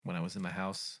I was in my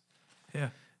house. Yeah.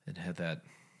 It had that.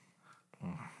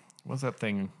 What's that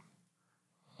thing?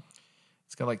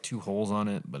 It's got like 2 holes on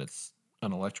it, but it's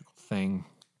an electrical thing.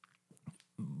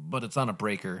 But it's on a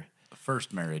breaker.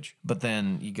 First marriage. But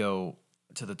then you go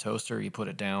to the toaster, you put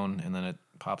it down, and then it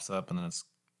pops up, and then it's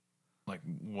like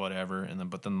whatever, and then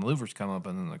the louvers come up,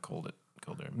 and then the colder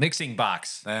mixing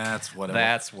box. That's what.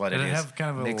 That's what it is. Did it have kind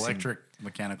of an Mixing. electric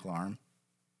mechanical arm?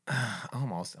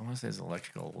 Almost. I want to say it's an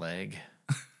electrical leg,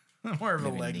 More of a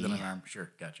Maybe leg than knee. an arm.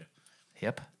 Sure, gotcha.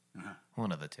 hip, Uh-huh.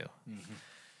 one of the 2.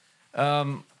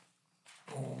 Mm-hmm.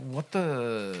 What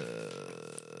the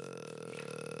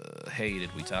hey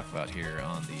did we talk about here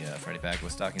on the Friday Pack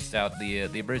with Stocking Stout? The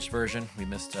abridged version. We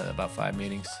missed about 5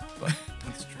 meetings, but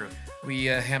That's true. we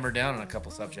hammered down on a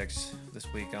couple subjects this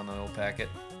week on the old packet.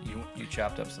 You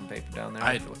chopped up some paper down there.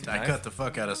 I with your knife. cut the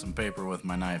fuck out of some paper with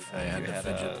my knife. I had You to had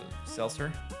fidget. a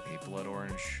seltzer, a blood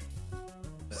orange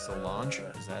Solange.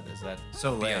 Is that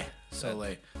Soleil.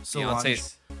 Solange. Solange.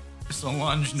 Beyonce's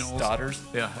Solange Knowles. daughters?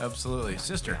 Yeah, absolutely.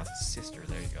 Sister. Beyonce's sister.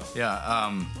 There you go.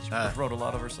 Yeah. She wrote a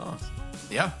lot of her songs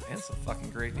Yeah. and some fucking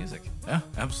great music. Yeah. If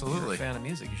you're Absolutely. a fan of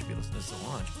music, you should be listening to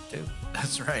Solange too.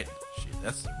 That's right. Shit,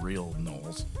 that's the real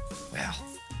Knowles. Well,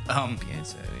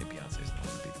 Beyonce's the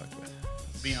one to be fucked with.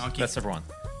 Bianchi. That's number 1.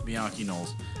 Bianchi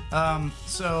Knowles.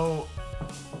 So,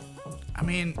 I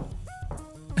mean,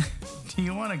 do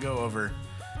you want to go over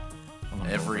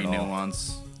every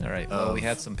nuance? All right. Well, we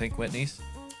had some Pink Whitneys,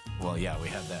 Well, yeah, we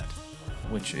had that.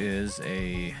 which is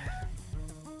a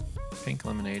pink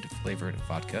lemonade flavored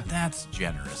vodka. That's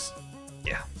generous,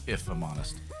 Yeah. if I'm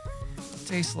honest.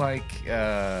 Tastes like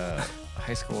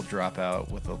high school dropout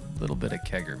with a little bit of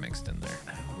kegger mixed in there.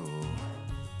 Ooh.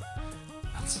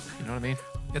 You know what I mean?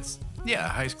 It's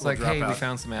high It's school like, hey, we dropout.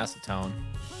 found some acetone.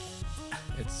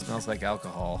 It smells like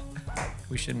alcohol.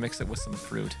 We should mix it with some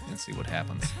fruit and see what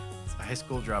happens. It's a high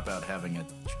school dropout having a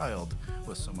child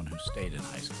with someone who stayed in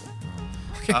high school.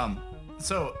 Okay.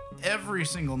 So every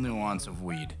single nuance of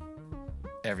weed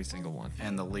Every single one.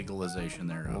 and the legalization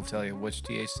We'll thereof. tell you which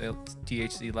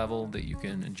THC level that you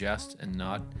can ingest and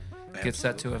not get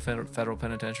set to a federal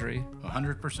penitentiary.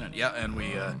 100%. Yeah, and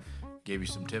we gave you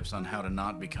some tips on how to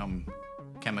not become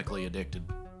chemically addicted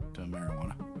to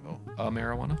marijuana.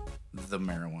 Marijuana? The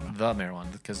marijuana. The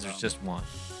marijuana, because there's just one.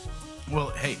 Well,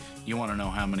 hey, you want to know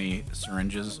how many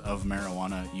syringes of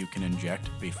marijuana you can inject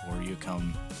before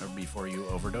you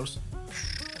overdose?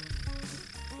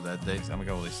 That they, I'm gonna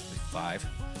go with at least 5.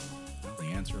 well, the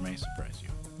answer may surprise you.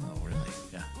 Oh, really?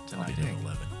 Yeah, I'll tonight be at dang.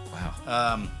 11.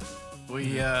 Wow.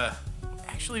 We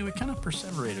actually we kind of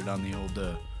perseverated on the old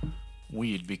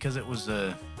weed because it was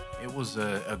a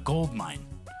gold mine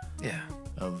Yeah.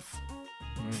 of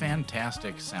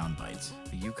fantastic sound bites.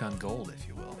 The Yukon Gold, if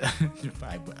you will.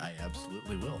 I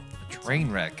absolutely will. A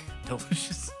train wreck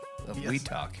Delicious. of Yes. weed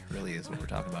talk really is what we're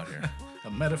talking about here.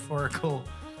 A metaphorical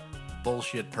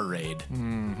bullshit parade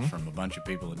from a bunch of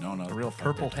people that don't know. A real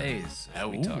purple haze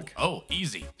of weed talk. Oh,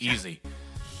 easy. It's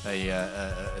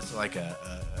like a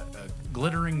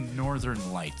glittering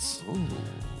northern lights Ooh.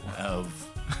 of,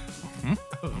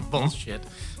 of bullshit,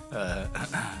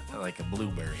 like a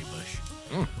blueberry bush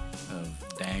of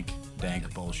dank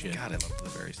bullshit. God, I love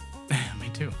blueberries. Me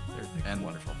too. They're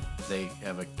wonderful. They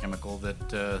have a chemical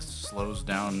that slows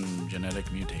down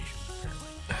genetic mutation.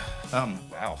 Apparently.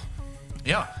 Wow.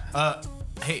 Yeah.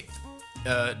 Hey,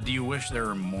 do you wish there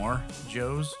were more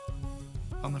Joes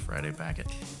on the Friday packet?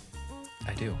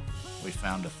 I do. We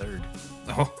found a third.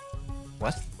 Oh.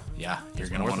 What? Yeah, you're There's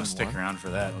gonna more want to than stick one? around for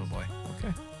that. Oh boy.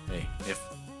 Okay. Hey,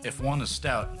 if one is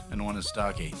stout and one is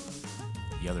stocky,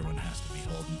 the other one has to be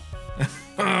Holden.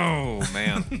 Oh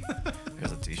man.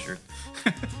 Here's a T-shirt.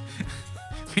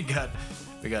 We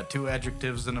got 2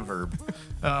 adjectives and a verb.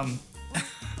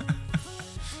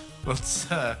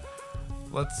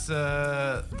 Let's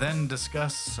then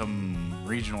discuss some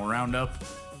regional roundup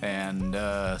and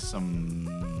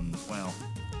some, well,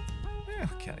 Yeah,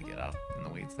 kind of get out in the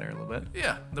weeds there a little bit.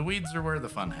 yeah, the weeds are where the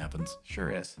fun happens. Sure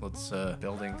is. Let's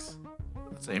Buildings.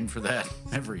 aim for that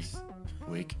every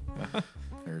week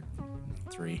or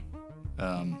 3.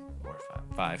 4,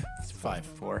 5. 5,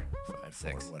 4. 5,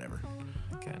 6. 4, whatever.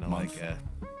 Kind of Month. like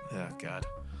oh god.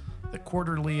 The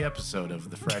quarterly episode of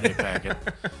the Friday Packet.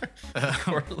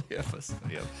 Quarterly episode.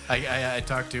 Yep. I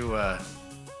talked to, I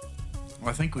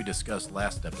think we discussed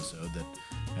last episode that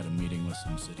I had a meeting with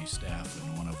some city staff,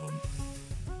 and one of them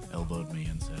elbowed me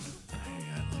and said, "Hey,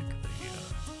 I like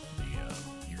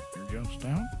your Joe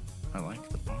Stout. I like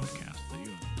the podcast that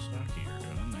you and Stocky are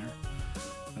doing there.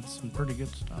 That's some pretty good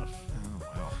stuff." Oh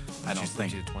wow. I don't Did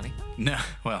think- you do 20. No,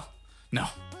 well, no.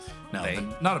 No, They?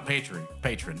 not a patron,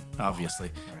 obviously.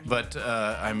 right. But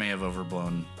I may have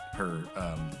overblown her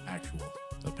actual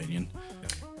opinion.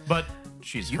 But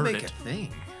she's You heard make it. a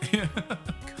thing.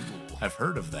 Cool. I've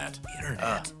heard of that.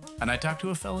 Internet. And I talked to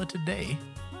a fella today.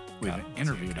 We've Cop?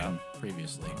 interviewed Is he a him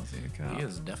previously. Oh, is he a cop? He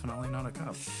is definitely not a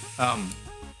cop.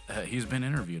 He's been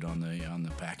interviewed on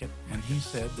the packet, and he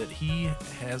said that he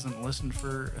hasn't listened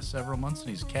for several months, and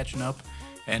he's catching up.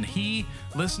 And he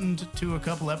listened to a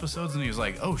couple episodes, and he was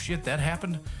like, "Oh shit, that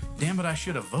happened! Damn it, I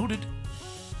should have voted."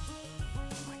 Oh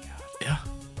my god. Yeah,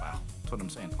 wow, that's what I'm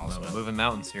saying. Also, Well, moving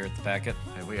mountains here at the packet.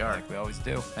 here we are. Like we always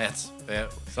do. That's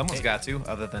Someone's hey, got to,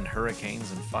 other than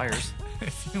hurricanes and fires.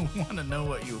 If you want to know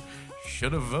what you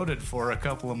should have voted for a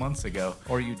couple of months ago,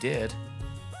 Or you did,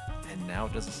 and now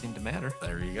it doesn't seem to matter.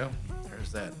 there you go.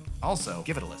 There's that. Also,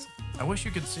 Give it a listen. I wish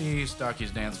you could see Stocky's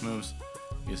dance moves.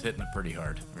 He was hitting it pretty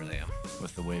hard Really am.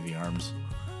 with the wavy arms,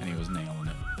 and he was nailing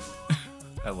it.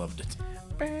 I loved it.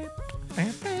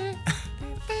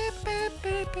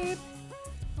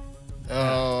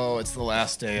 Oh, it's the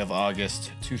last day of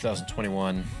August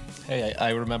 2021. Hey,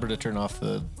 I remember to turn off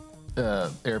the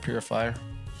air purifier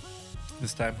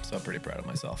this time, so I'm pretty proud of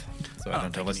myself. So I don't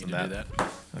have to listen to that.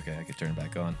 Okay, I can turn it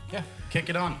back on. Yeah, kick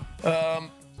it on.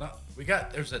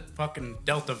 There's a fucking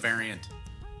Delta variant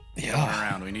going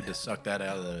around. We need to suck that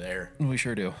out of the air. We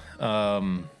sure do.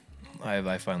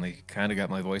 I finally kind of got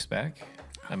my voice back.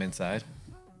 I'm inside.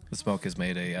 The smoke has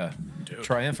made a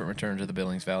triumphant return to the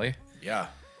Billings Valley. Yeah.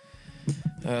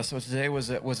 So today was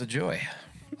a joy.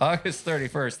 August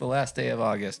 31st, the last day of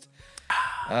August.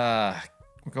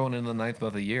 We're going into the ninth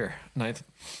month of the year.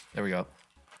 There we go.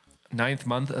 Ninth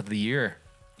month of the year.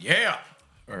 Yeah.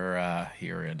 Or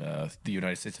here in the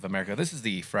United States of America. This is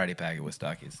the Friday Packet with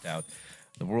Stocky and Stout,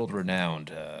 the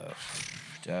world-renowned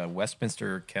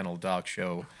Westminster Kennel Dog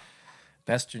Show,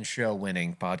 Best in Show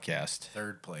winning podcast.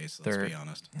 Third place, let's be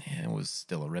honest. Yeah, it was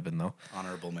still a ribbon, though.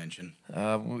 Honorable mention.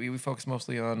 We focus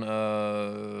mostly on,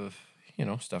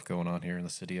 stuff going on here in the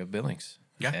city of Billings.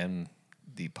 Yeah. And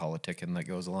the politicking that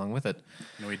goes along with it.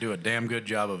 And we do a damn good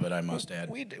job of it, I must add.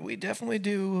 We definitely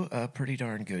do a pretty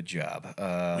darn good job.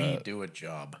 We do a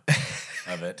job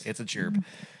of it. It's a chirp.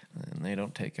 And they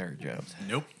don't take our jobs.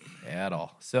 Nope. At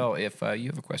all. So if you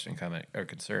have a question, comment, or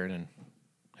concern, and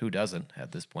who doesn't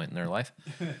at this point in their life,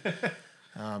 you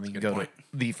can go point.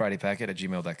 to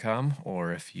thefridaypacket@gmail.com,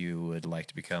 or if you would like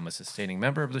to become a sustaining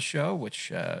member of the show,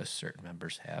 which certain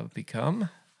members have become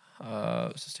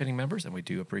sustaining members, and we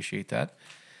do appreciate that.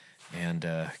 And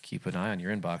keep an eye on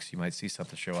your inbox. You might see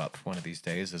something show up one of these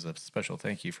days as a special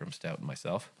thank you from Stout and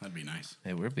myself. That'd be nice.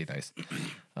 It would be nice.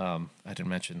 I didn't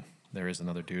mention there is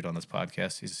another dude on this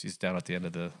podcast. He's down at the end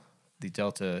of the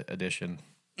Delta edition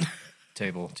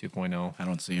table 2.0 I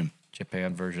don't see him.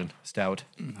 Japan version Stout,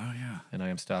 Oh, yeah. and I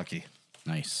am Stocky.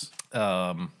 Nice. Hey,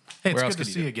 Where it's else good to could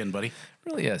you see do? you again, buddy.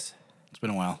 Really is. It's been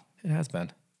a while. It has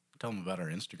been. Tell them about our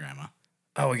Instagram, huh?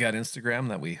 Oh, we got Instagram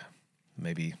that we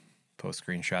maybe post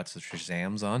screenshots of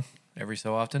Shazams on every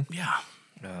so often. Yeah.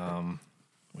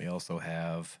 We also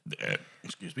have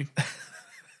Excuse me.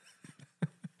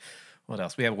 what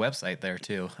else? We have a website there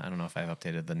too. I don't know if I've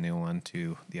updated the new one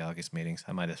to the August meetings.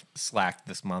 I might have slacked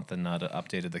this month and not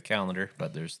updated the calendar,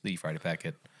 but there's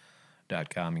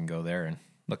thefridaypacket.com. You can go there and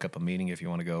look up a meeting if you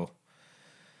want to go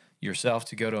yourself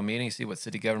to go to a meeting, see what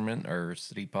city government or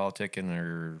city politicking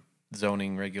or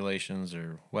zoning regulations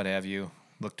or what have you.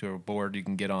 Look to a board you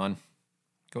can get on.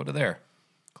 Go to there.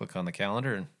 Click on the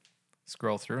calendar and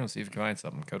scroll through and see if you can find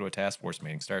something. Go to a task force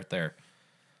meeting. Start there.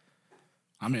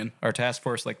 I'm in. Our task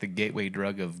force like the gateway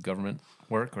drug of government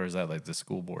work, or is that like the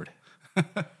school board?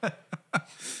 God,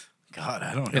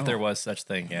 I don't know. If there was such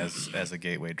thing as a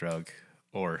gateway drug,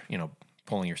 or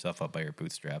pulling yourself up by your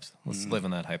bootstraps. Let's live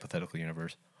in that hypothetical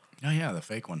universe. Oh, yeah, the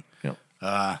fake one. Yep.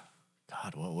 God,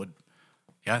 what would...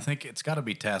 Yeah, I think it's got to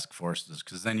be task forces,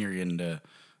 because then you're into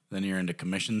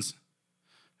commissions,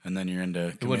 and then you're into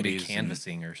It wouldn't be committees and-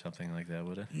 canvassing or something like that,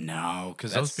 would it? No,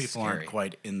 because That's those people scary. aren't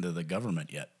quite into the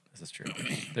government yet. This is true.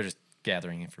 They're just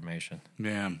gathering information.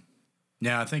 Yeah.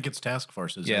 Yeah, I think it's task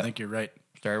forces. Yeah. I think you're right.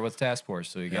 Started with task force,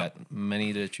 so you Yep. got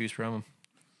many to choose from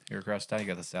here across town. You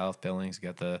got the South Billings, you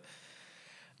got the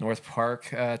North Park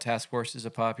task force is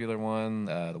a popular one.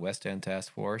 The West End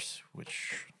task force,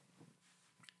 which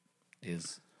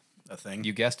is, A thing.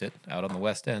 you guessed it, out on the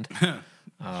West End.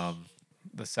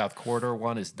 The South Corridor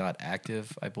one is not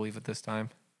active, I believe, at this time.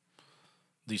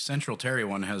 The Central Terry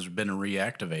one has been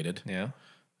reactivated. Yeah,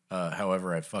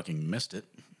 However, I fucking missed it.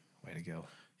 way to go.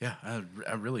 Yeah,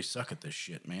 I really suck at this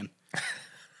shit, man.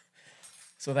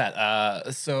 So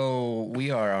so we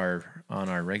are on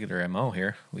our regular MO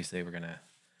here. We say we're gonna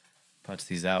punch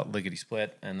these out lickety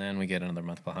split, and then we get another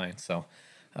month behind. So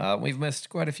we've missed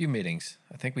quite a few meetings.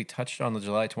 I think we touched on the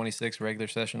July 26th regular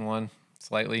session one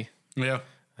slightly. Yeah.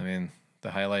 I mean,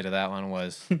 the highlight of that one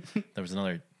was there was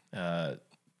another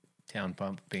town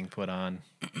pump being put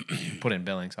in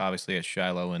Billings, obviously at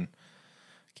Shiloh and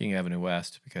King Avenue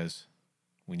West, because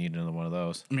we need another one of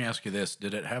those. Let me ask you this.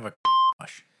 Did it have a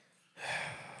wash?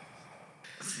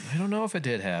 I don't know if it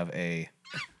did have a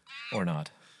or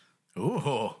not.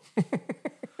 Ooh.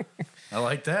 I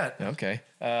like that. Okay.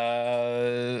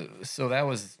 So that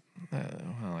was,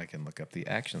 well, I can look up the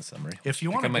action summary. If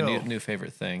you want to my go, new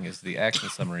favorite thing is the action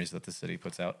summaries that the city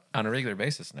puts out on a regular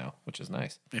basis now, which is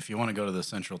nice. if you want to go to the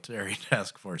Central Terry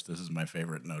Task Force, this is my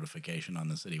favorite notification on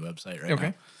the city website right Okay.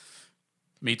 now.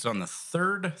 Meets on the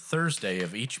third Thursday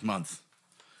of each month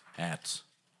at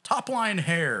Topline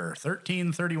Hair,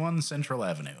 1331 Central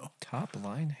Avenue. Top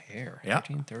Line Hair, Yeah.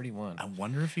 1331. I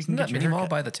wonder if you Isn't can that get your mini mall haircut.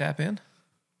 by the tap in?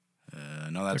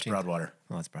 No, that's 13th. Broadwater.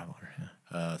 Oh, that's Broadwater.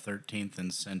 Yeah. 13th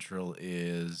and Central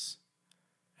is...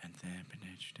 And then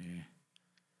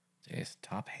Jeez,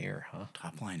 top hair, huh?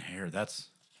 Topline Hair, that's...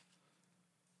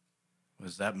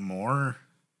 Was that Moore?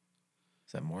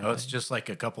 Is that more? Oh, it's just like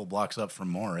a couple blocks up from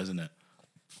Moore, isn't it?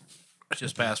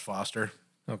 Just past Foster.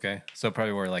 Okay, so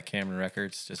probably where like Cameron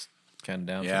Records, just kind of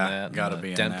down Yeah, from that. gotta and, be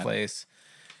in Dent that. Place,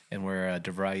 and where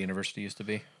DeVry University used to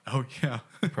be. Oh, yeah.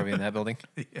 Probably in that building.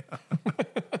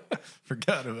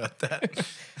 Forgot about that.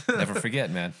 Never forget,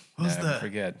 man. was Never the-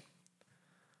 forget.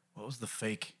 What was the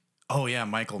fake? Oh, yeah,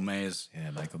 Michael Mays.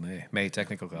 Yeah, Michael May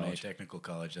Technical May College. Technical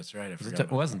College, that's right. I It forgot.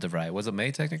 about- wasn't DeVry. Was it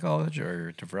May Technical College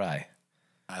or DeVry?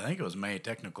 I think it was May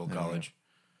Technical College.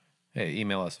 Hey,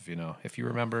 email us if you know. If you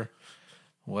remember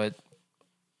what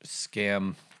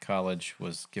scam college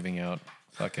was giving out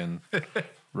fucking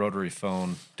rotary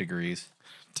phone degrees.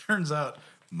 Turns out,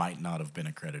 might not have been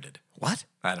accredited. What?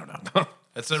 I don't know.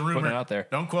 That's a rumor. putting it out there.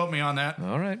 Don't quote me on that.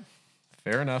 All right.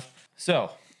 Fair enough.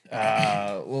 So,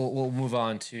 we'll move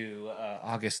on to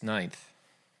August 9th.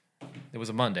 It was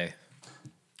a Monday.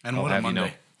 And I'll what a have you Monday.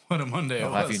 know. What a Monday I'll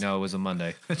it was. have you know it was a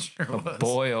Monday. It sure was.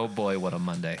 Boy, oh boy, what a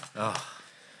Monday.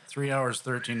 3 hours,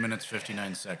 13 minutes,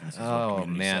 59 seconds. Is what Oh,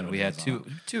 Community man. 7 We had is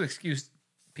on. two excused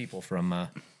people from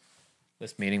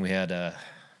this meeting. We had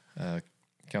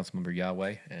Councilmember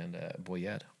Yahweh and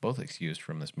Boyette, both excused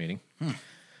from this meeting,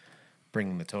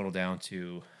 bringing the total down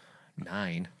to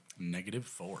 9.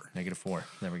 -4. -4.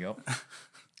 There we go.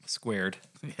 Squared.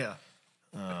 Yeah.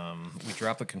 We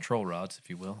dropped the control rods, if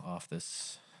you will, off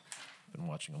this. Been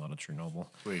watching a lot of Chernobyl.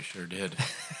 We sure did.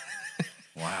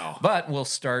 Wow. But we'll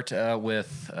start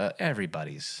with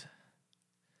everybody's.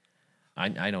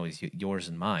 I know it's yours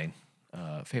and mine.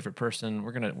 Favorite person.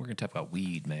 We're gonna talk about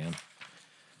weed, man.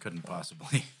 Couldn't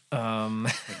possibly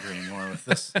agree more with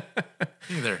this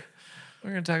either.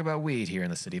 We're gonna talk about weed here in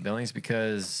the city of Billings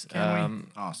because Can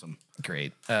we? Awesome.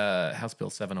 great. House Bill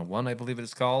 701, I believe it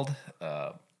is called.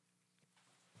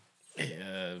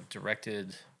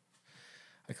 Directed.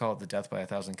 I call it the death by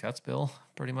 1,000 cuts bill,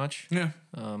 pretty much. Yeah.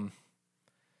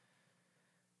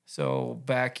 So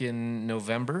back in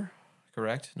November,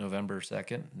 correct? November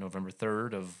 2nd, November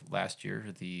 3rd of last year,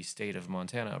 the state of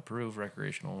Montana approved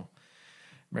recreational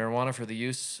marijuana for the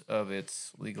use of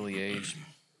its legally aged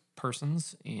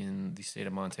persons in the state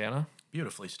of Montana.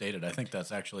 Beautifully stated. I think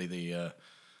that's actually the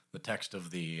text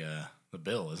of the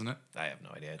bill, isn't it? I have no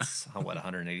idea. It's,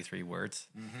 183 words?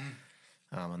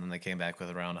 And then they came back with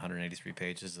around 183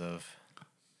 pages of,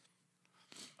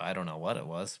 I don't know what it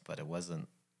was, but it wasn't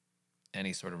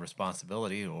any sort of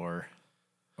responsibility or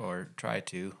try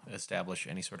to establish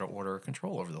any sort of order or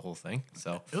control over the whole thing.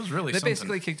 So It was really they something.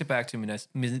 basically kicked it back to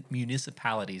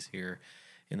municipalities here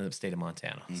in the state of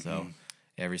Montana. So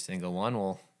every single one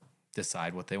will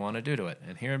decide what they want to do to it.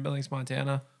 And here in Billings,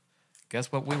 Montana,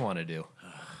 guess what we want to do?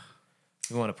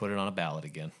 We want to put it on a ballot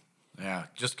again. Yeah,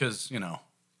 just because,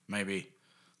 maybe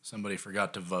somebody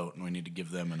forgot to vote and we need to give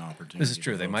them an opportunity. This is to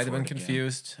true. They vote might have for been it again.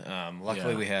 confused.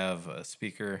 Luckily, Yeah. we have a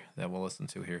speaker that we'll listen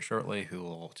to here shortly who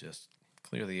will just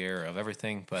clear the air of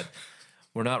everything. But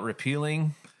we're not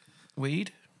repealing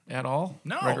weed at all.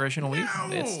 No, recreational weed. no,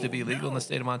 It's to be legal in no. the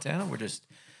state of Montana.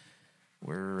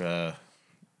 We're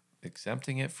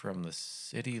exempting it from the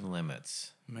city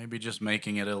limits. Maybe just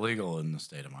making it illegal in the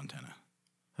state of Montana.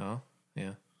 Oh,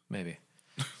 yeah, maybe,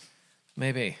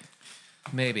 maybe.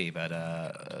 But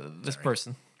this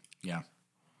person, Yeah.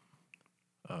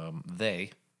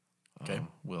 they, Okay.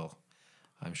 will,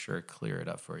 I'm sure, clear it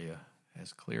up for you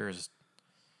as clear as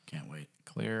Can't wait.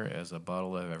 a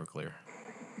bottle of Everclear.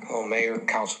 Hello, Mayor,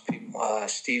 Council people.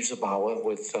 Steve Zabawa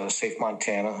with Safe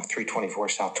Montana, 324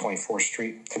 South 24th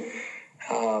Street.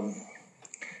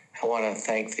 I want to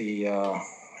thank the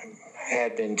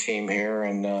admin team here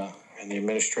and the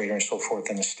administrator and so forth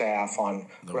and the staff on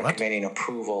recommending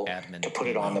approval to put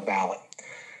it on the ballot.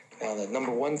 Now, the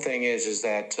number one thing is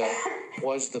that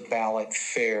was the ballot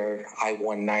fair,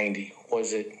 I-190?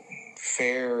 Was it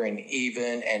fair and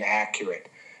even and accurate?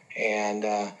 And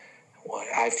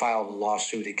I filed a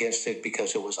lawsuit against it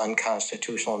because it was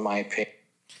unconstitutional in my opinion.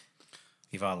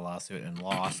 He filed a lawsuit and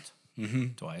lost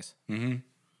twice.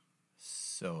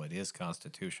 So it is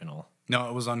constitutional. No,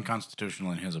 it was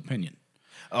unconstitutional in his opinion.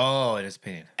 Oh, in his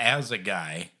opinion. As a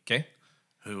guy Okay.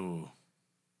 who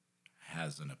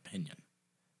has an opinion.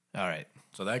 All right.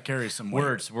 So that carries some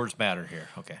weight. Words matter here.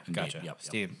 Okay, Indeed. gotcha. Yep.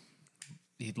 Steve,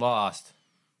 he lost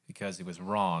because he was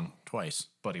wrong, Twice.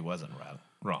 but he wasn't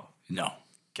wrong. No.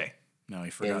 Okay. No, he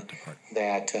forgot to part.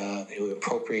 That it was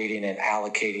appropriating and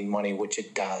allocating money, which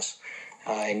it does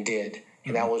and did.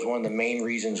 And that was one of the main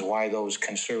reasons why those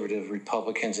conservative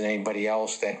Republicans and anybody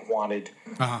else that wanted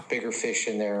bigger fish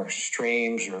in their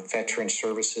streams or veteran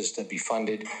services to be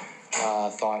funded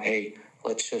thought, hey,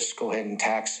 let's just go ahead and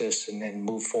tax this and then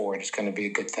move forward. It's going to be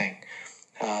a good thing.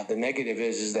 The negative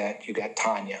is that you got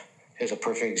Tanya as a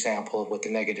perfect example of what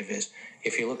the negative is.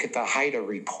 If you look at the HIDA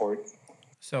report.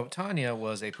 So Tanya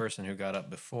was a person who got up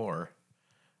before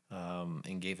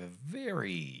and gave a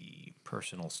very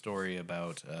personal story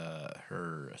about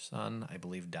her son, I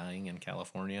believe, dying in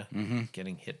California,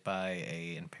 getting hit by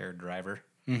a impaired driver.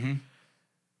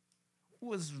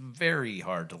 Was very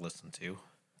hard to listen to.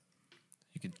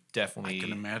 You could definitely I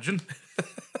can imagine.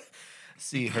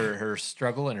 see her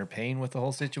struggle and her pain with the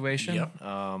whole situation. Yep.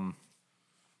 I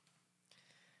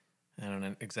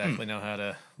don't exactly know how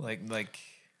to like.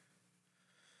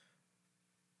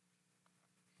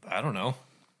 I don't know.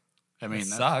 I mean, It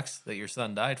sucks that your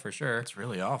son died for sure. It's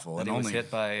really awful. That And he was hit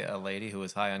by a lady who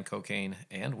was high on cocaine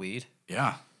and weed.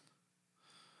 Yeah.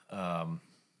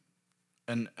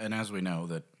 And as we know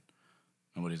that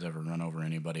nobody's ever run over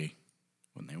anybody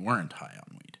when they weren't high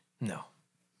on weed. No,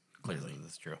 Clearly.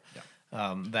 that's true.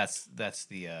 Yeah. That's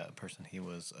the person he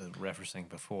was referencing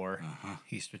before.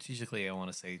 He strategically, I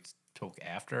want to say, took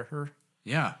after her.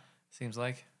 Yeah. Seems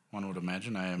like. One would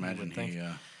imagine. I imagine think. he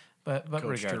But coached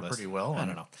her regardless, pretty well. I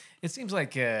don't know. It seems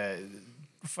like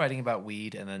fighting about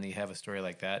weed, and then you have a story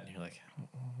like that, and you're like,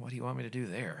 "What do you want me to do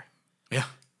there?" Yeah.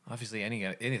 Obviously,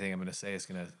 anything I'm going to say is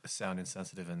going to sound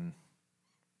insensitive and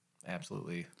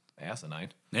absolutely asinine.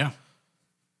 Yeah.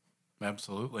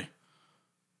 Absolutely.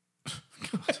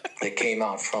 That came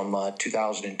out from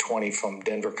 2020 from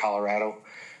Denver, Colorado.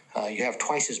 You have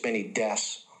twice as many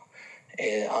deaths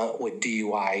with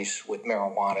DUIs with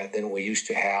marijuana than we used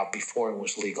to have before it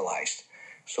was legalized.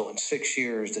 So in 6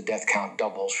 years, the death count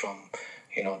doubles from,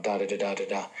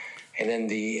 da-da-da-da-da-da. And then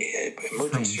the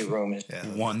emergency room is...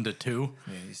 1 to 2.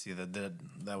 Yeah, you see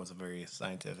that was a very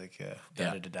scientific Yeah.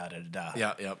 da-da-da-da-da-da.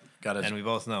 Yeah, yep. Got it. And we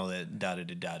both know that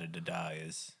da-da-da-da-da-da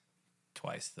is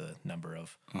twice the number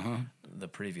of the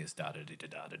previous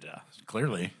da-da-da-da-da-da.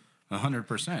 Clearly,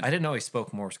 100%. I didn't know he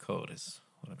spoke Morse code is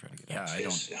what I'm trying to get at. I don't.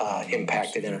 is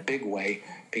impacted in a big way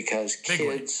because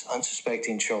kids,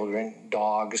 unsuspecting children,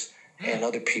 dogs, and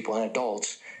other people and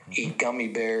adults eat gummy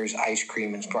bears, ice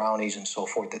cream, and brownies and so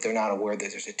forth that they're not aware that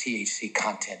there's a THC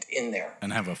content in there.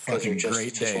 And have a because they're fucking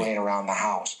great just day. laying around the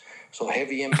house. So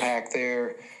heavy impact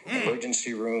there,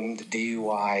 emergency room, the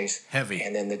DUIs, Heavy.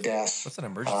 and then the deaths. What's an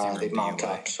emergency room They mount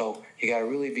DUI? up. So you got to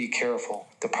really be careful.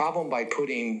 The problem by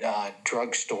putting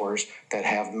drugstores that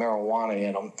have marijuana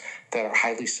in them that are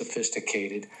highly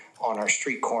sophisticated on our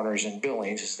street corners and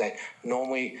Billings is that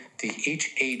normally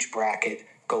each age bracket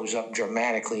goes up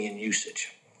dramatically in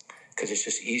usage because it's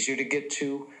just easier to get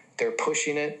to. They're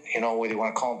pushing it, whether you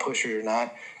want to call them pushers or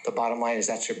not. The bottom line is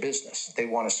that's their business. They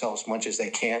want to sell as much as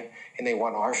they can, and they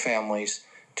want our families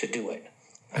to do it.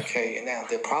 Okay, and now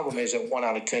the problem is that 1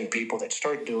 out of 10 people that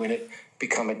start doing it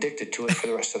become addicted to it for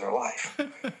the rest of their life.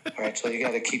 All right, so you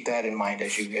got to keep that in mind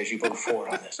as you move forward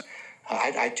on this.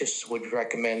 I just would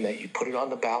recommend that you put it on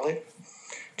the ballot.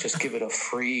 Just give it a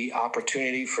free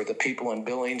opportunity for the people in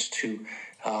Billings to,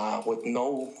 with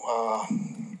no,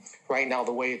 right now,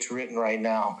 the way it's written right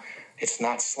now, it's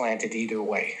not slanted either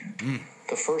way.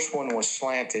 The first one was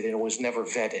slanted and it was never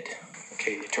vetted.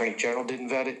 Okay, the Attorney General didn't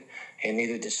vet it, and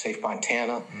neither did Safe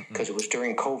Montana, because it was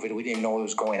during COVID. We didn't know it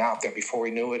was going out there. Before we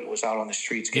knew it, it was out on the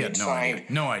streets He getting had no signed.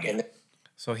 idea. No idea. And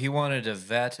So he wanted to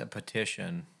vet a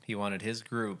petition. He wanted his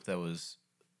group that was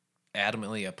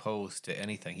adamantly opposed to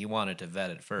anything. He wanted to vet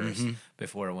it first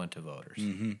before it went to voters.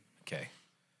 Okay.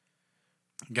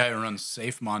 Guy who runs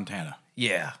Safe Montana,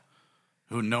 Yeah.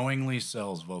 who knowingly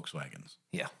sells Volkswagens,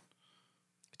 Yeah.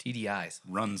 TDIs.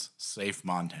 runs Safe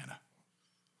Montana.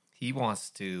 He wants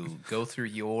to go through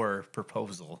your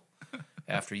proposal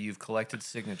after you've collected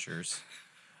signatures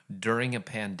during a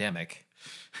pandemic,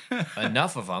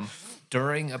 enough of them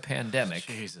during a pandemic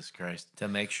Jesus Christ. to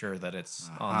make sure that it's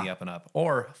on the up and up,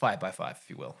 or 5x5, if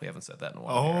you will. We haven't said that in a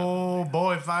while. Oh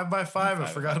boy, 5x5. I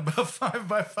forgot about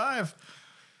 5x5.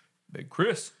 Big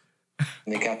Chris.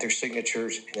 And they got their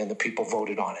signatures, and then the people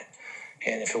voted on it.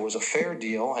 And if it was a fair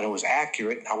deal and it was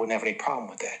accurate, I wouldn't have any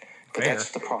problem with that. But Fair.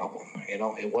 that's the problem.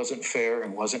 It wasn't fair, it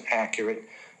wasn't accurate,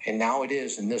 and now it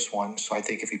is in this one. So I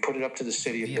think if you put it up to the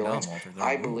city of Vietnam, Billings, Walter, there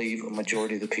I are rules. believe a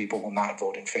majority of the people will not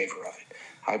vote in favor of it.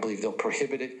 I believe they'll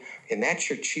prohibit it, and that's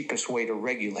your cheapest way to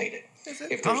regulate it.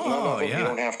 If there's none of them, yeah. you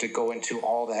don't have to go into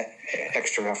all that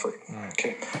extra effort.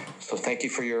 Okay. So thank you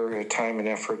for your time and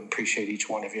effort, and appreciate each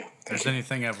one of you. If there's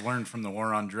anything I've learned from the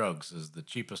war on drugs is the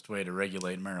cheapest way to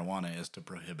regulate marijuana is to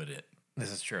prohibit it.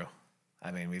 This is true. I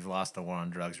mean, we've lost the war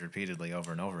on drugs repeatedly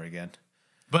over and over again.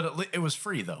 But it was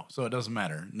free though, so it doesn't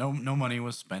matter. No money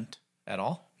was spent. At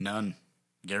all? None.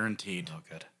 Guaranteed. Oh,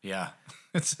 good. Yeah.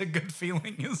 It's a good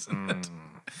feeling, isn't it?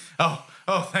 Oh,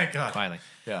 thank God. Finally.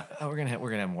 Yeah. We're gonna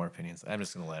have more opinions. I'm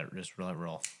just gonna let it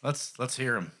roll. Let's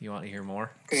hear him. You want to hear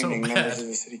more? Good So evening, bad. members of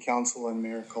the City Council and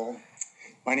Mayor Cole.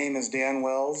 My name is Dan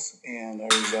Wells, and I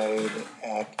reside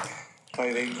at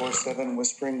 5847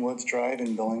 Whispering Woods Drive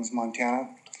in Billings, Montana.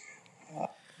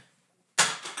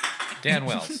 Dan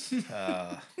Wells,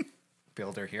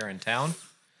 builder here in town.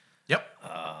 Yep.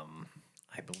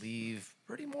 I believe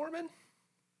pretty Mormon.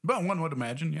 Well, one would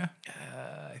imagine, yeah.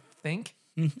 I think,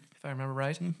 if I remember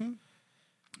right.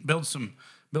 Build some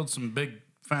big,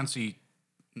 fancy,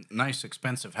 nice,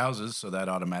 expensive houses, so that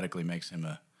automatically makes him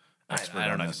a expert I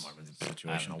don't on know. this Mormon situation.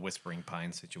 I don't know, Whispering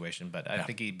Pine situation, but I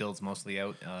think he builds mostly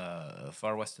out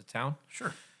far west of town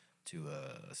Sure. to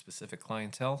a specific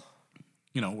clientele.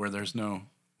 Where there's no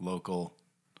local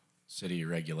city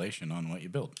regulation on what you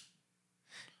build.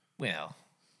 Well,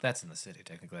 that's in the city,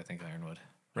 technically, I think, Ironwood.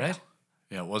 Right?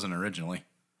 Yeah, it wasn't originally.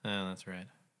 Oh, that's right.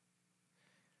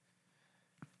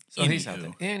 So he's out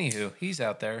there. Anywho. Anywho, he's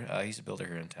out there. He's a builder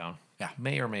here in town. Yeah.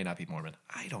 May or may not be Mormon.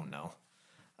 I don't know.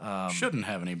 Shouldn't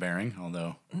have any bearing,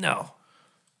 although No.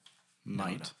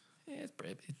 might.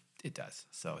 It does.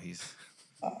 So he's...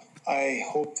 I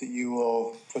hope that you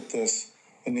will put this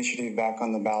initiative back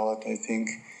on the ballot. I think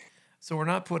So we're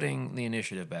not putting the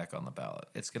initiative back on the ballot.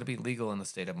 It's going to be legal in the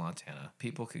state of Montana.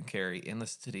 People can carry in the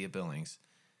city of Billings.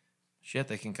 Shit,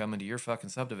 they can come into your fucking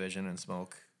subdivision and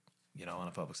smoke, on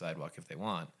a public sidewalk if they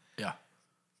want. Yeah.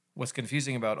 What's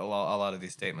confusing about a lot of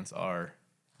these statements are,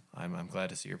 I'm glad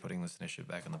to see you're putting this initiative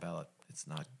back on the ballot. It's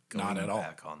not going Not at all.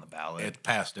 back on the ballot. It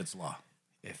passed its law.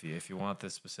 If you want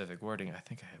this specific wording, I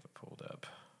think I have it pulled up.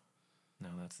 No,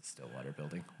 that's the Stillwater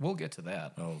building. We'll get to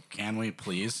that. Oh, can we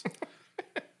please?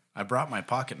 I brought my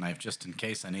pocket knife just in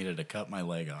case I needed to cut my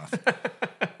leg off.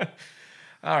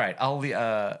 All right,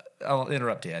 I'll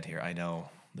interrupt Dad here. I know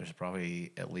there's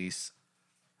probably at least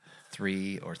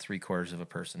 3 or 3/4 of a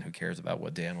person who cares about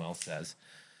what Dan Wells says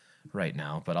right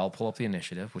now, but I'll pull up the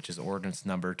initiative, which is ordinance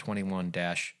number 21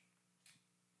 dash,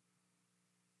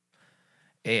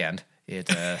 and it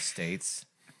states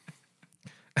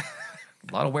a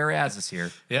lot of whereases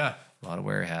here. Yeah. A lot of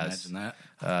whereas. Imagine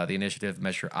that. The initiative,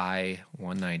 Measure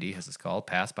I-190, as it's called,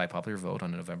 passed by popular vote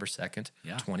on November 2nd,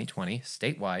 Yeah. 2020,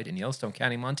 statewide in Yellowstone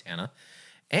County, Montana,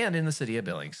 and in the city of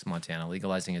Billings, Montana,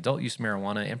 legalizing adult-use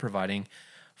marijuana and providing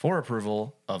for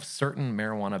approval of certain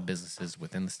marijuana businesses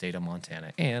within the state of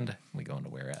Montana. And we go into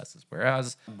whereas.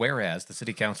 Whereas the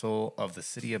City Council of the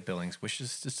City of Billings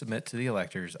wishes to submit to the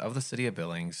electors of the City of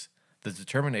Billings the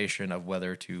determination of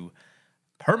whether to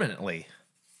permanently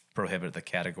prohibit the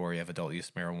category of adult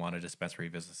use marijuana dispensary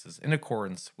businesses in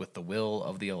accordance with the will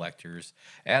of the electors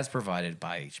as provided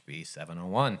by HB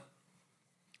 701.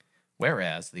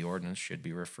 Whereas the ordinance should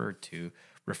be referred to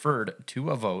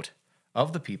a vote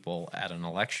of the people at an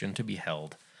election to be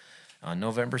held on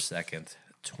November 2nd,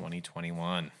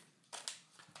 2021.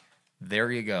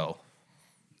 There you go.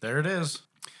 There it is.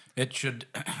 It should.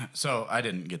 So I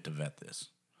didn't get to vet this.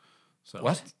 So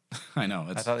What? I know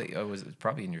I it's thought it was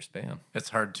probably in your spam. it's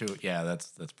hard to. Yeah,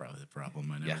 that's probably the problem.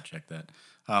 I never Yeah. checked that.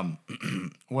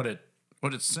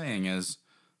 What it's saying is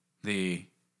the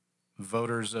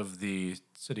voters of the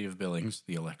city of Billings,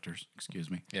 the electors, excuse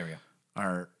me, There we go.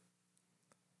 are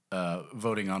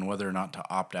voting on whether or not to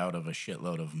opt out of a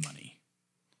shitload of money.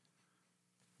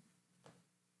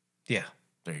 Yeah.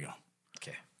 There you go.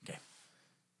 Okay. Okay.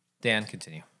 Dan,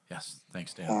 continue. Yes.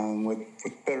 Thanks, Dan. with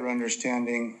better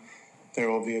understanding, there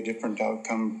will be a different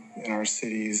outcome in our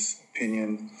city's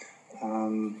opinion.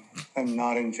 I'm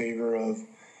not in favor of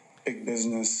big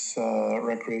business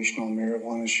recreational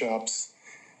marijuana shops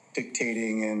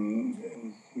dictating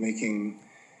and making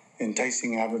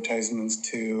enticing advertisements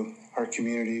to our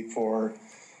community for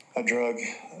a drug.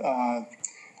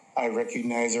 I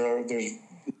recognize there's.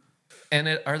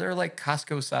 And are there like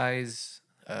Costco size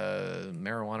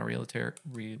marijuana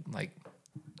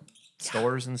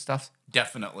stores and stuff?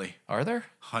 Definitely. Are there?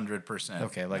 100%.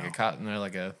 Okay, like a cotton or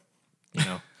like a,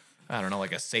 I don't know,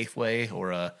 like a Safeway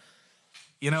or a.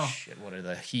 Shit, what are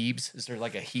the Hebes? Is there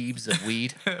like a Hebes of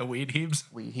weed? Weed Hebes?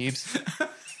 Weed Hebes?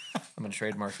 I'm going to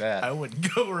trademark that. I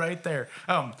would go right there.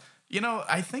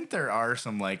 I think there are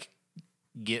some like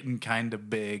getting kind of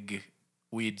big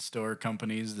weed store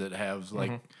companies that have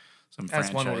like some franchises.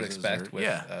 As one would expect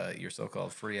with your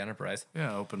so-called free enterprise.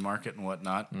 Yeah, open market and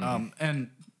whatnot. And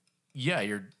yeah,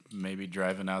 you're maybe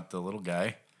driving out the little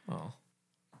guy. Oh.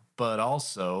 But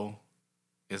also,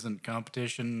 isn't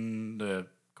competition the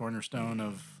cornerstone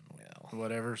of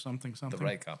whatever, something? The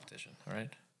right competition, all right?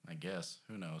 I guess.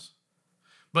 Who knows?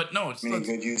 But no, it's many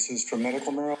good uses for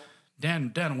medical marijuana.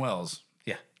 Dan Wells.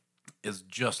 Yeah. Is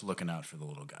just looking out for the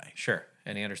little guy. Sure.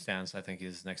 And he understands. I think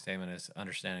his next statement is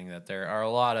understanding that there are a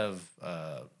lot of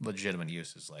legitimate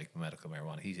uses like medical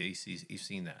marijuana. He's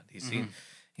seen that.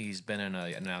 He's been in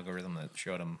an algorithm that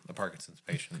showed him a Parkinson's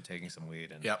patient taking some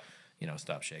weed and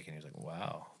stopped shaking. He was like,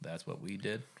 wow, that's what we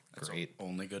did. Great. That's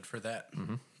only good for that.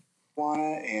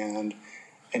 Marijuana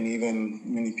and even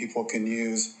many people can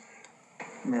use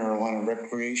marijuana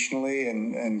recreationally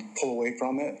and pull away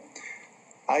from it.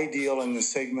 I deal in the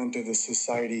segment of the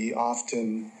society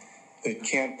often that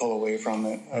can't pull away from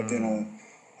it. I've been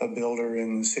a builder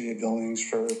in the city of Billings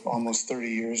for almost 30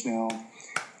 years now,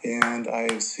 and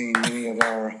I've seen many of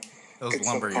our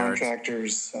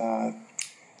subcontractors,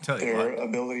 their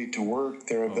ability to work,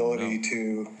 their ability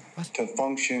to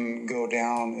function go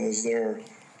down as their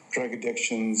drug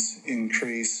addictions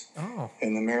increase.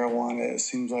 And the marijuana, it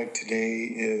seems like today,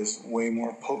 is way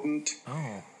more potent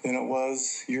than it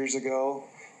was years ago.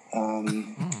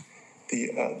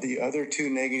 The other two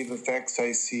negative effects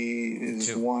I see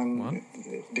is one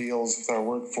deals with our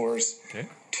workforce. Okay.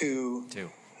 Two.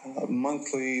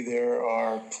 Monthly, there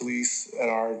are police at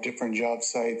our different job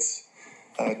sites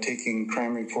taking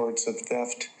crime reports of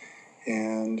theft,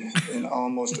 and in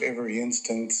almost every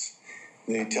instance,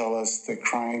 they tell us the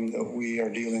crime that we are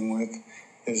dealing with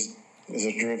is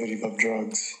a derivative of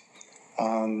drugs.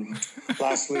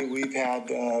 Lastly, we've had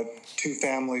 2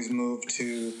 families move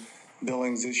to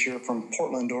Billings this year from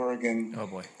Portland, Oregon. Oh,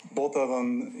 boy. Both of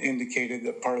them indicated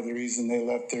that part of the reason they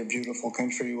left their beautiful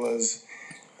country was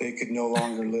they could no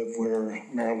longer live where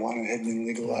marijuana had been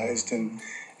legalized, and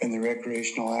the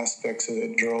recreational aspects of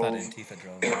it drove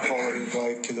their quality of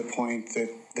life to the point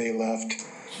that they left.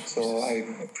 So I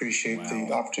appreciate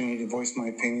the opportunity to voice my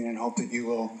opinion and hope that you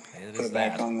will put it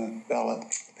back on the ballot.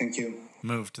 Thank you.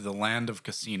 Move to the land of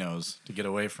casinos to get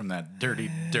away from that dirty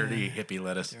hippie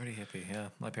lettuce. Dirty hippie, yeah.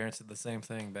 My parents did the same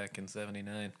thing back in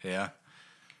 79. Yeah.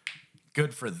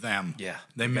 Good for them. Yeah.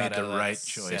 They made the right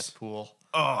choice. Cesspool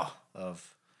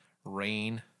of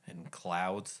rain and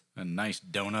clouds. And nice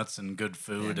donuts and good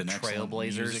food and excellent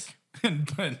trailblazers. Music.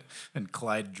 and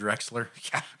Clyde Drexler.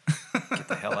 Get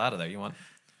the hell out of there. You want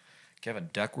Kevin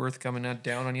Duckworth coming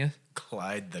down on you?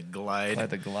 Clyde the Glide. Clyde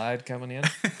the Glide coming in.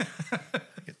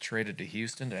 Get traded to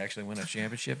Houston to actually win a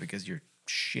championship because your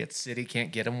shit city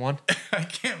can't get him one. I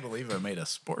can't believe I made a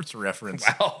sports reference.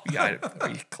 Wow. Yeah,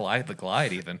 Clyde the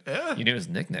Glide even. Yeah. You knew his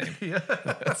nickname. Yeah.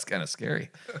 That's kind of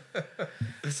scary.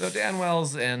 So Dan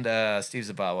Wells and Steve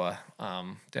Zabawa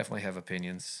definitely have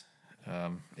opinions.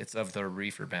 It's of the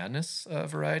reefer madness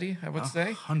variety, I would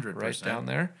say. 100%. Right down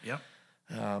there. Yep.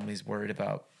 He's worried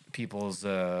about people's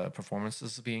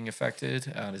performances being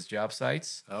affected on his job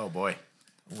sites. Oh, boy.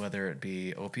 Whether it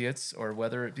be opiates or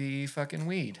whether it be fucking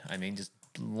weed. I mean, just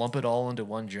lump it all into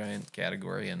one giant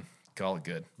category and call it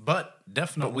good. But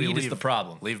definitely weed is the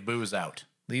problem. Leave booze out.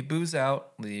 Leave booze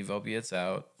out. Leave opiates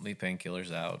out. Leave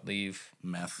painkillers out. Leave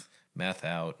meth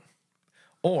out.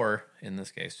 Or, in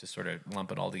this case, just sort of lump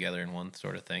it all together in one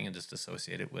sort of thing and just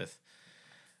associate it with,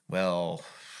 well,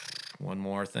 one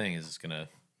more thing is going to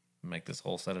make this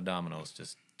whole set of dominoes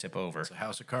just tip over. It's a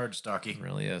house of cards, Stocky. It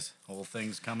really is. Whole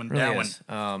thing's coming Really down. is.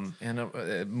 And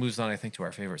it moves on, I think, to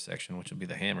our favorite section, which will be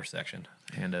the hammer section.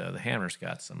 And the hammer's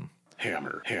got some...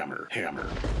 Hammer.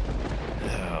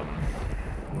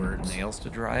 Words. Nails to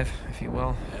drive, if you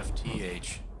will.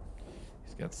 FTH.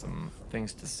 He's got some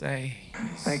things to say.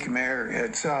 Thank you, Mayor.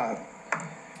 It's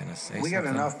Gonna say we got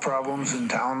something. enough problems in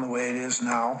town the way it is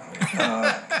now.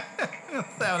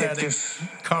 Without It adding just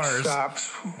cars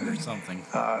stops. or something.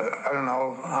 I don't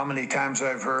know how many times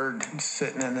I've heard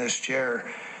sitting in this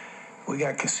chair, We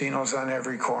got casinos on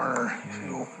every corner.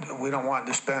 We don't want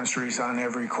dispensaries on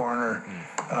every corner.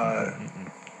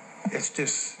 It's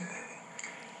just...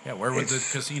 Yeah, where would the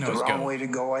It's casinos the wrong go? way to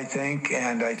go, I think.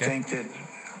 And I think that,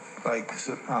 like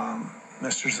Mr.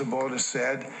 Zabota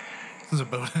said,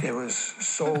 it was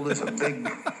sold as a big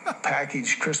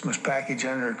package, Christmas package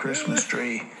under a Christmas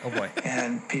tree. Oh, boy.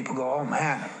 And people go, oh,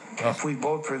 man, if we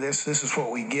vote for this, this is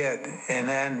what we get. And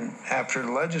then after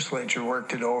the legislature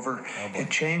worked it over,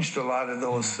 it changed a lot of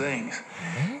those things.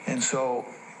 And so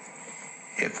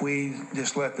if we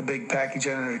just let the big package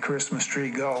under the Christmas tree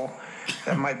go,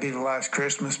 that might be the last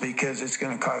Christmas, because it's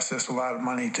going to cost us a lot of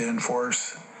money to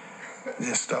enforce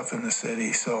this stuff in the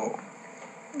city. So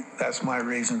that's my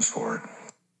reasons for it.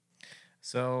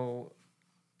 So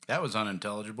That was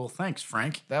unintelligible. Thanks,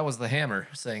 Frank. that was the hammer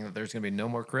saying that there's going to be no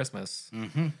more Christmas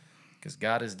because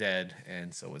God is dead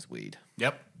and so is weed.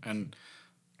 Yep. And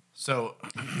so,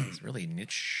 It's really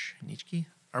Nietzsche.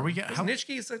 are we getting... Was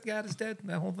Nietzsche said God is dead?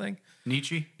 That whole thing?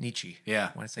 Nietzsche? Nietzsche. Yeah,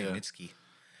 Why did I say yeah. Nietzsche?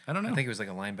 I don't know. I think it was like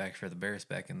a linebacker for the Bears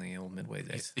back in the old Midway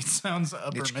days. It sounds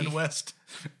upper Nietzsche. Midwest.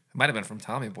 It might have been from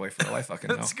Tommy Boy for all I fucking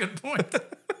know. That's a good point.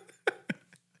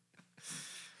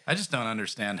 I just don't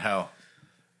understand how...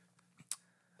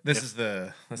 This is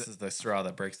the straw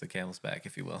that breaks the camel's back,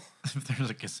 if you will. If there's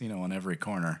a casino on every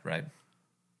corner, Right.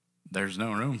 there's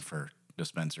no room for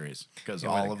dispensaries because Yeah,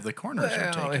 all why of the corners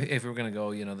are Well, taken. if we're gonna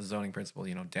go, the zoning principle,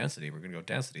 density, we're gonna go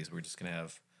densities. We're just gonna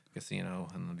have casino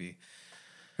and there'll be.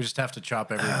 We just have to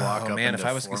chop every block Oh up man, into if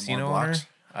I was 4 more casino owner, blocks.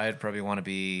 I'd probably want to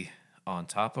be on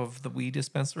top of the weed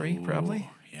dispensary. Probably. Ooh,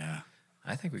 yeah.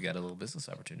 I think we got a little business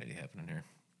opportunity happening here,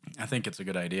 I think it's a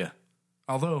good idea.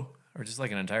 Although, or just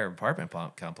like an entire apartment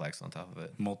complex on top of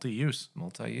it, multi-use.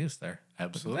 multi-use there.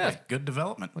 Absolutely. Look at that. Good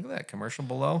development. Look at that. Commercial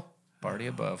below, party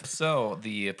above. So,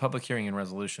 the public hearing and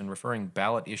resolution referring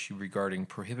ballot issue regarding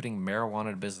prohibiting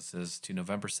marijuana businesses to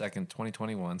November 2nd,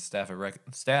 2021.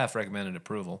 Staff recommended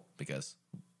approval because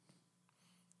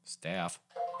staff.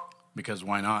 Because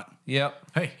why not?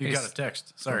 Yep. Hey, you It's- got a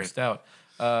text. Sorry. Stout.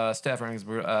 Staff rankings,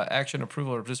 action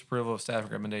approval or disapproval of staff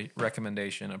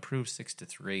recommendation approved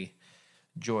 6-3.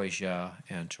 Joy Jha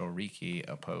and Choriki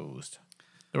opposed.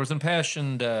 There was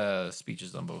impassioned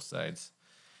speeches on both sides.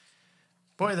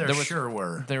 Boy, there There was- sure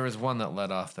were. There was one that led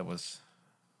off that was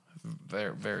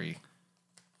very, very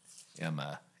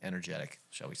energetic,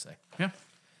 shall we say. Yeah.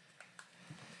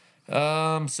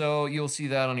 So you'll see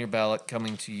that on your ballot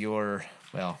coming to your,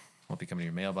 won't be coming to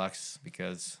your mailbox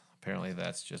because apparently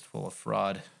that's just full of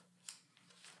fraud.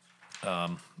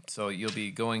 So you'll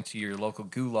be going to your local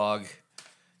gulag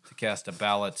to cast a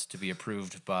ballot to be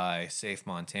approved by Safe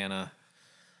Montana.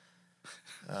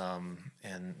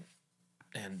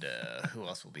 And who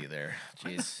else will be there?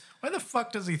 Jeez. Why the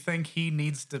fuck does he think he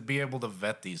needs to be able to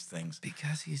vet these things?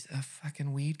 Because he's a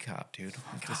fucking weed cop, dude.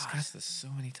 We've discussed this so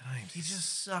many times. He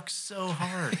just sucks so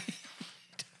hard.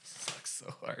 sucks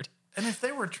so hard. And if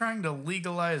they were trying to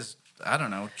legalize, I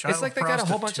don't know, child like they got a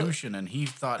whole bunch of- prostitution and he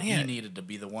thought Yeah. he needed to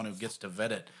be the one who gets to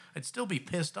vet it, I'd still be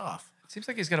pissed off. Seems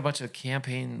like he's got a bunch of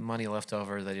campaign money left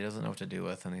over that he doesn't know what to do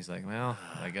with, and he's like, well,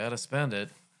 I gotta spend it.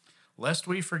 Lest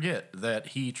we forget that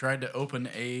he tried to open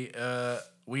a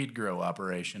weed grow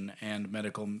operation and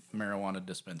medical marijuana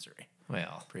dispensary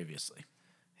Well, previously.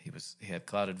 he had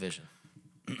clouded vision.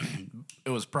 It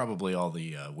was probably all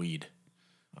the weed.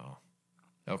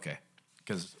 Okay.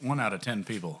 Because 1 out of 10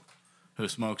 people who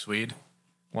smokes weed,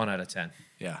 1 out of 10.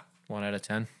 yeah, 1 out of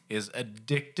 10. is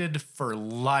addicted for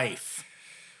life.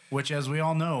 Which, as we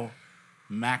all know,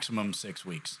 maximum 6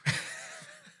 weeks.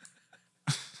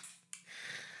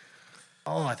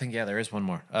 Oh, I think, there is one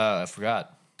more. I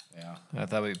forgot. Yeah. I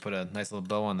thought we'd put a nice little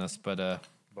bow on this, but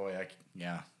Boy,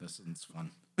 this is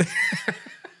fun.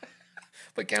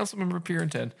 Councilmember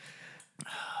Purinton,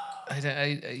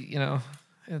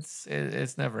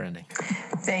 it's never ending.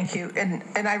 Thank you.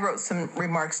 And I wrote some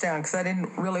remarks down because I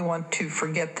didn't really want to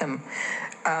forget them.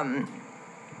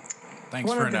 Thanks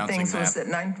One for of the announcing things that. was that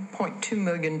 $9.2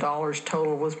 million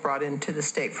total was brought into the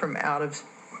state from out-of-state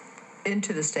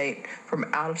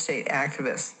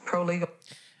activists, pro-legal.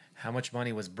 How much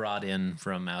money was brought in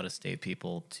from out-of-state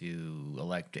people to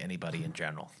elect anybody in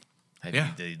general?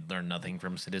 They learned nothing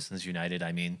from Citizens United.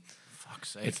 I mean,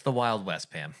 Fuck's sake. it's the Wild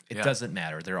West, Pam. It Yeah. doesn't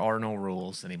matter. There are no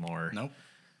rules anymore. Nope.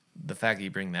 The fact that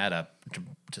you bring that up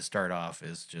to start off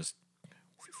is just,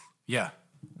 Yeah.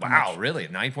 wow, really?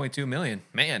 9.2 million?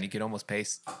 Man, you could almost pay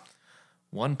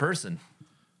one person.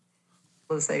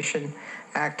 Legalization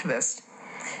activists.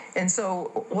 And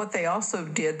so what they also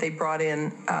did, they brought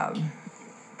in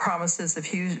promises of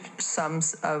huge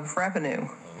sums of revenue.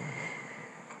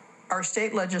 Our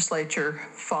state legislature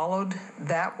followed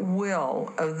that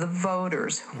will of the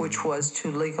voters, which was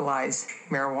to legalize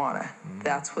marijuana.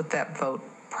 That's what that vote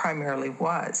primarily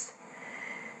was.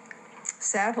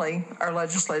 Sadly, our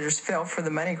legislators fell for the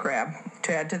money grab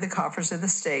to add to the coffers of the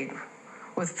state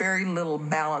with very little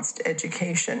balanced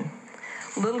education.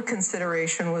 Little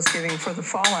consideration was given for the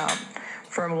fallout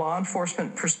from a law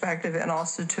enforcement perspective and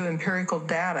also to empirical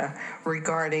data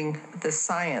regarding the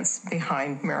science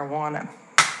behind marijuana.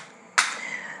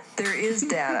 There is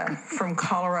data from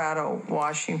Colorado,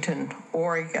 Washington,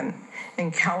 Oregon,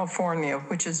 and California,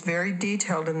 which is very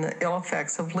detailed in the ill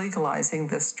effects of legalizing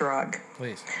this drug.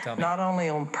 Please, tell me. Not only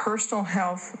on personal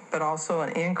health, but also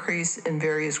an increase in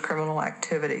various criminal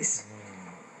activities.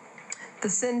 The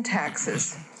sin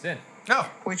taxes,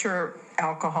 which are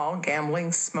alcohol,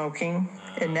 gambling, smoking,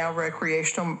 and now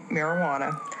recreational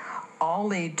marijuana, all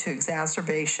lead to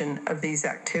exacerbation of these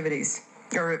activities,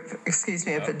 or of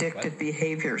addictive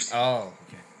behaviors. Oh,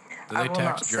 okay. Do they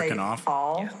tax jerking off?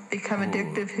 All become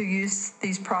addictive who use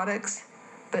these products,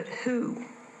 but who?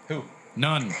 Who?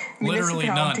 None. Literally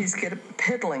none. Municipalities get a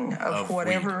piddling of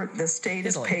whatever the state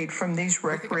has paid from these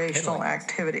recreational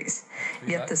activities.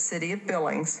 Yet the city of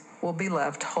Billings will be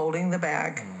left holding the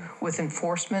bag with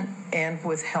enforcement and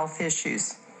with health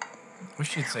issues. We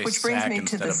should say Which brings sack me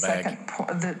to instead the of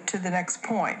bag. to the next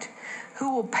point.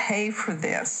 Who will pay for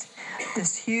this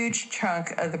huge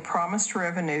chunk of the promised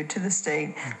revenue to the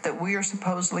state that we are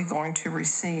supposedly going to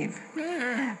receive?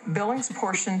 Billings'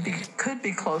 portion could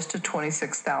be close to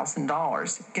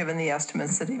 $26,000, given the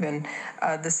estimates that even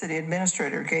the city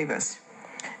administrator gave us.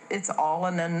 It's all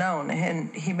an unknown,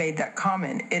 and he made that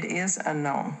comment. It is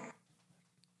unknown.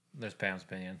 There's Pam's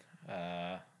opinion.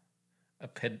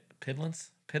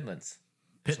 Pittance? Pittance.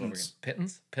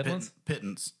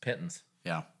 Pittance.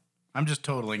 Yeah. I'm just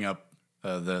totaling up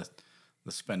the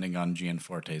spending on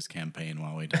Gianforte's campaign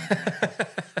while we talk.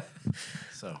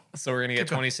 So we're gonna get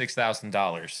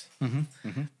 $26,000.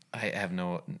 I have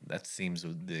no. That seems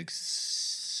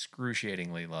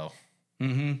excruciatingly low.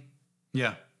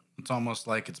 Yeah, it's almost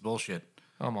like it's bullshit.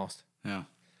 Almost. Yeah.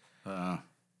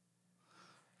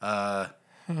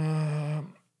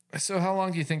 So how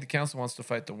long do you think the council wants to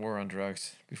fight the war on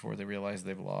drugs before they realize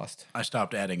they've lost? I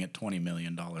stopped adding at $20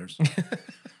 million.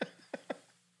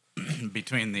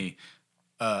 Between the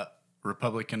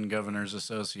Republican Governors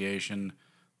Association,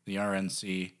 the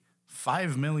RNC,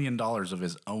 $5 million of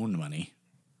his own money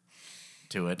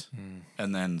to it,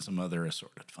 and then some other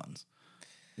assorted funds.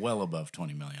 Well above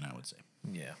 $20 million, I would say.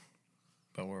 Yeah.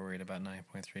 But we're worried about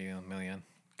 9.3 million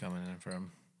coming in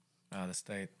from out of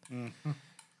state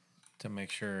to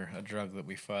make sure a drug that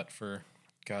we fought for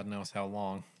God knows how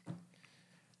long.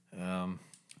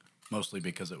 Mostly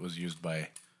because it was used by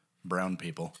brown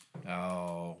people.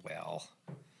 Oh, well.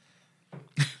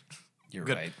 You're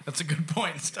Good. right. That's a good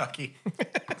point, Stucky.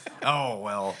 Oh,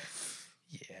 well.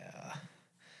 Yeah.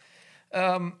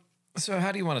 So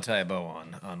how do you want to tie a bow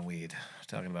on weed?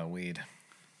 Talking about weed.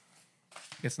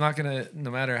 It's not going to, no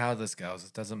matter how this goes,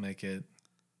 it doesn't make it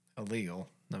illegal,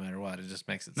 no matter what. It just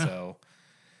makes it so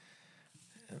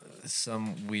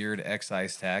some weird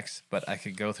excise tax, but I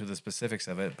could go through the specifics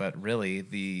of it, but really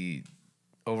the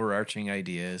overarching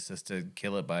idea is just to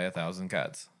kill it by 1,000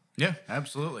 cuts. Yeah,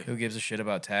 absolutely. Who gives a shit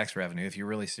about tax revenue? If you're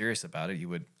really serious about it, you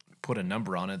would put a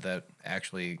number on it that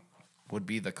actually would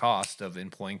be the cost of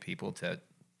employing people to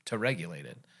regulate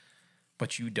it.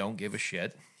 But you don't give a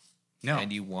shit. No.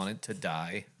 And you want it to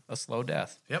die a slow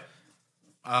death. Yep.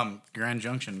 Grand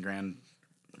Junction,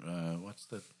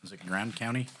 is it Grand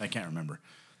County? I can't remember.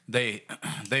 They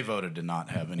voted to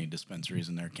not have any dispensaries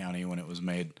in their county when it was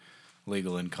made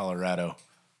legal in Colorado.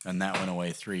 And that went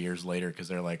away 3 years later because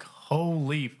they're like,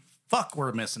 holy fuck,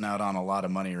 we're missing out on a lot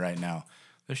of money right now.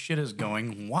 This shit is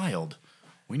going wild.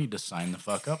 We need to sign the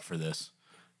fuck up for this.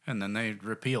 And then they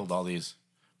repealed all these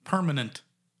permanent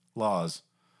laws.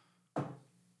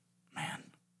 Man,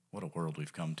 what a world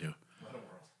we've come to. What a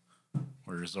world.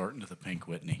 We're resorting to the Pink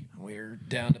Whitney. We're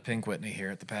down to Pink Whitney here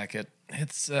at the packet.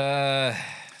 It's,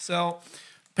 so...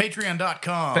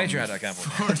 Patreon.com. Patreon.com.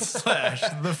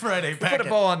 /The Friday Packet. Put a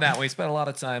bow on that. We spent a lot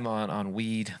of time on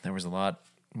weed. There was a lot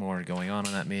more going on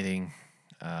in that meeting.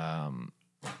 When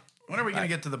are we going to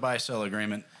get to the buy-sell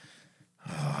agreement?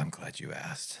 Oh, I'm glad you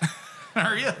asked.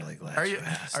 Are you? Really glad you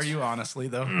asked. Are you honestly,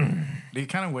 though? Do you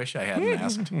kind of wish I hadn't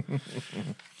asked?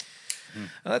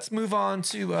 Let's move on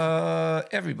to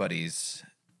everybody's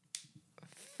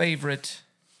favorite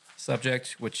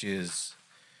subject, which is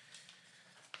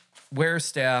where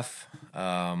staff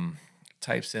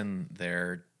types in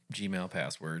their Gmail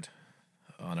password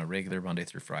on a regular Monday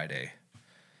through Friday.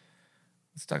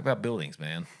 Let's talk about buildings,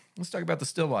 man. let's talk about the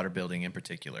Stillwater building in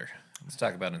particular. Let's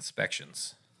talk about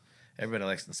inspections. Everybody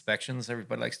likes inspections.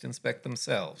 Everybody likes to inspect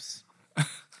themselves.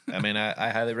 I mean, I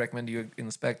highly recommend you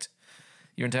inspect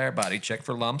your entire body. Check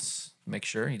for lumps. Make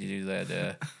sure you do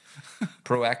that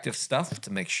proactive stuff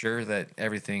to make sure that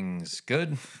everything's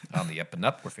good on the up and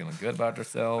up. We're feeling good about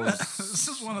ourselves. This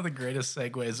is one of the greatest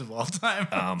segues of all time.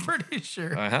 I'm pretty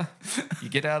sure. You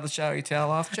get out of the shower, you towel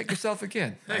off, check yourself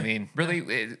again. I mean,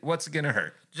 really, what's it gonna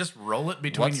hurt? Just roll it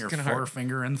between What's your gonna hurt?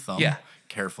 forefinger and thumb. Yeah.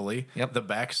 Carefully. Yep. The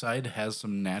backside has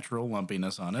some natural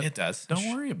lumpiness on it. It does.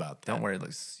 Don't worry about that. Don't worry,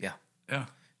 Liz. Yeah, Yeah.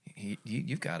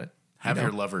 you've got it. Have You know.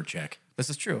 your lover check. This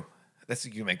is true.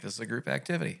 You make this a group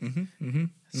activity.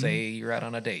 Say you're out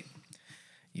on a date.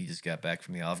 You just got back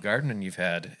from the Olive Garden and you've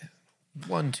had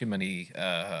one too many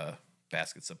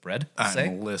baskets of bread. I'm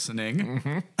Say,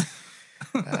 listening.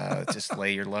 just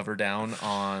lay your lover down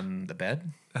on the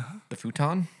bed, the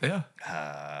futon, Yeah.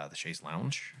 the chaise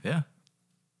lounge. Yeah.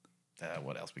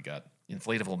 What else we got?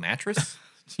 Inflatable mattress.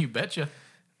 You betcha.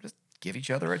 Just give each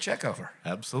other a check over.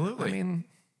 Absolutely. I mean,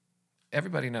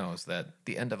 everybody knows that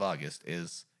the end of August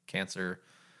is Cancer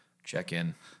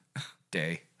check-in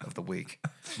day of the week,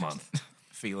 month.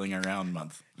 Feeling around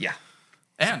month. Yeah.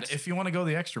 And if you want to go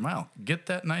the extra mile, get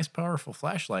that nice, powerful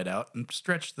flashlight out and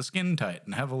stretch the skin tight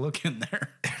and have a look in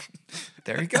there.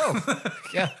 There you go.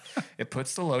 Yeah. It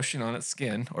puts the lotion on its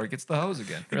skin or it gets the hose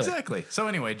again. Really. Exactly. So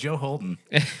anyway, Joe Holden.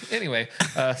 Anyway,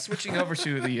 switching over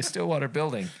to the Stillwater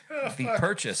building, the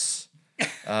purchase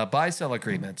buy-sell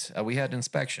agreement. We had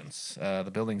inspections. The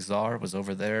building czar was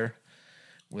over there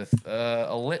with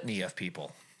a litany of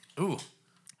people. Ooh,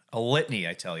 A litany,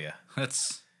 I tell you.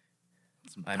 that's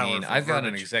some I mean, powerful I've got an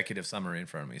verbiage. executive summary in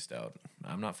front of me, Stout.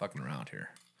 I'm not fucking around here.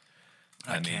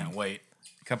 I can't wait.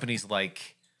 Companies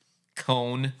like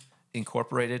Cone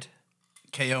Incorporated,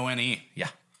 Kone. yeah,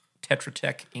 Tetra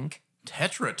Tech Inc.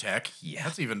 Tetra Tech. Yeah.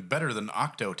 That's even better than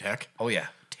Octotech. Oh yeah,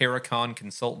 Terracon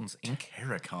Consultants Inc.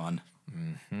 Terracon.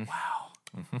 Wow.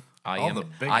 IM, the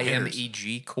big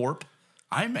IMEG Corp.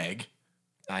 IMEG.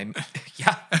 I'm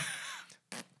yeah.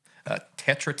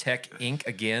 Tetra Tech Inc.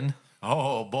 again.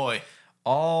 Oh boy.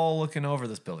 All looking over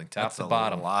this building, top That's to a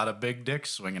bottom. lot of big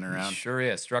dicks swinging around. Sure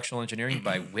is. Structural engineering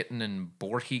by Witten and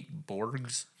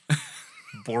Borgs.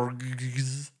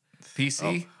 Borgs.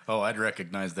 PC. Oh, I'd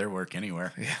recognize their work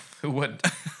anywhere. Yeah, who wouldn't?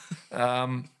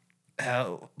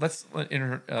 Let's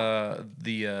enter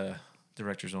the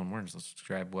director's own words. Let's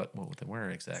describe what they were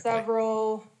exactly.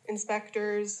 Several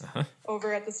inspectors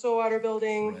over at the Stillwater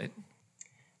building.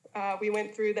 Right. We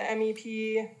went through the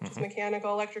MEP, which is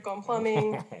mechanical, electrical, and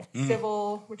plumbing,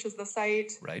 civil, which is the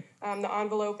site, Right. the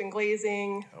envelope and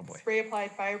glazing, Oh, boy. spray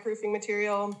applied fireproofing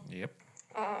material. Yep.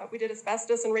 We did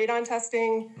asbestos and radon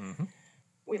testing.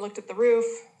 We looked at the roof,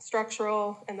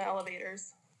 structural, and the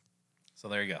elevators. So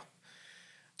there you go.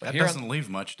 But That here on- doesn't leave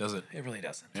much, does it? It really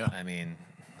doesn't. Yeah. I mean,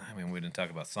 we didn't talk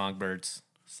about songbirds,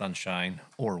 sunshine,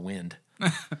 or wind.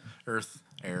 Earth,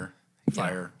 air,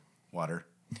 fire, water,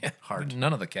 heart.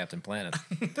 None of the Captain Planet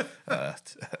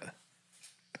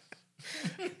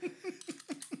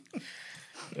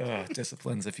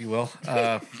disciplines, if you will.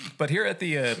 But here at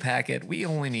the packet, we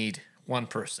only need one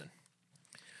person,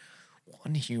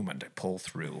 one human to pull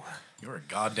through, You're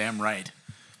goddamn right.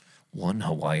 one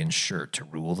Hawaiian shirt to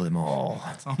rule them all.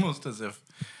 It's almost as if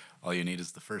all you need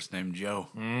is the first name Joe.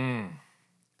 Friend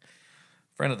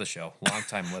of the show,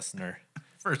 longtime listener,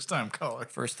 First time caller.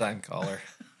 first time caller,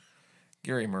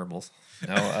 Gary Merbles.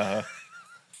 No,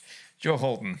 Joe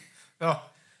Holden. Oh,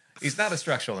 He's not a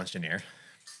structural engineer.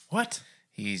 what?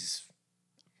 He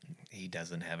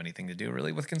doesn't have anything to do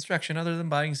really with construction other than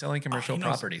buying and selling commercial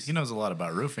properties. He knows a lot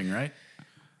about roofing, right?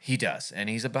 He does, and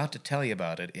he's about to tell you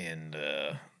about it in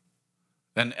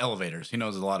And elevators. He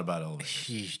knows a lot about elevators.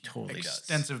 he totally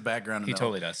Extensive background in He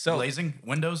totally does. So- glazing,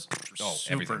 windows, does.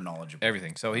 super Everything. knowledgeable.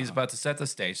 Everything. So he's about to set the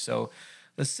stage. So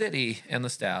the city and the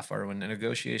staff are in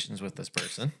negotiations with this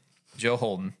person, Joe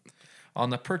Holden, on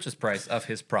the purchase price of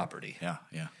his property. Yeah.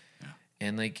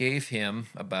 And they gave him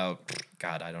about,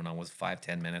 God, I don't know, was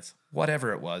 5-10 minutes,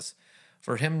 whatever it was,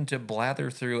 for him to blather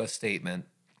through a statement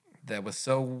that was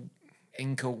so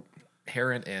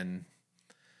incoherent and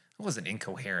it wasn't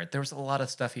incoherent. There was a lot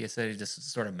of stuff he had said. He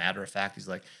just sort of matter of fact. He's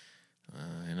like,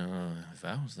 if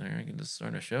I was there, I could just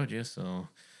sort of showed you. So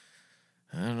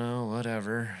I don't know,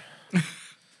 whatever. And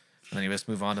then he just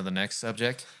move on to the next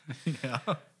subject. Yeah.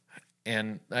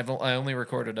 And I only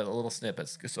recorded a little snippet,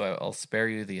 so I'll spare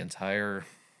you the entire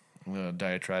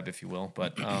diatribe, if you will.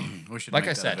 But We should like make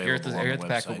I that said, here at the available on the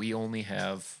packet, website. we only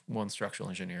have one structural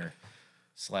engineer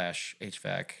 /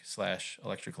 HVAC /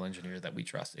 electrical engineer that we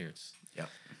trust. Here it's Yep.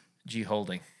 G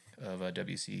Holding of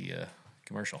WC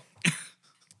commercial.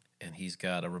 And he's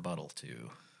got a rebuttal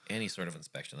to any sort of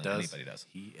inspection that Does anybody does.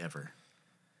 he ever?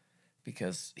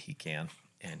 Because he can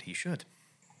and he should.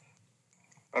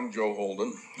 I'm Joe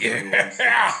Holden.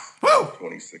 Yeah.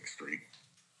 26th Street.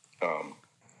 I'm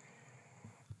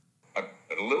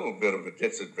at a little bit of a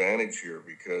disadvantage here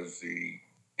because the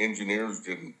engineers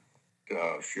didn't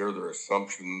share their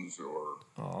assumptions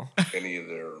or any of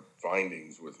their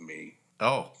findings with me.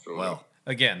 Oh, So well.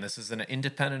 Again, this is an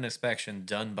independent inspection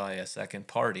done by a second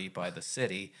party, by the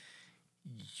city.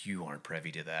 You aren't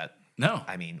privy to that. No.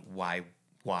 I mean, why?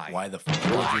 Why the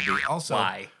fuck would you be? Also,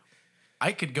 Why?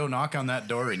 I could go knock on that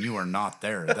door and you are not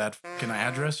there. That fucking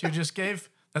address you just gave,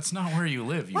 that's not where you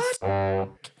live. You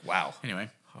Wow. Anyway,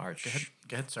 Hard.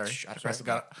 go ahead. Sorry. Shut up.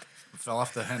 Sorry, fell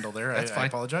off the handle there. That's I fine.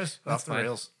 apologize. That's off the fine.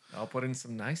 rails. I'll put in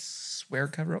some nice swear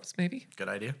cover-ups, maybe. Good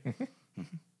idea.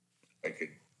 I could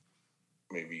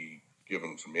maybe give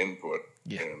them some input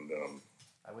Yeah. and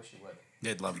I wish you would.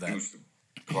 They'd love that. reduce the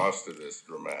cost of this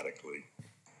dramatically.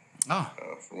 Oh,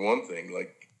 For one thing,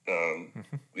 like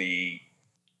the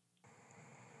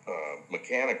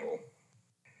mechanical,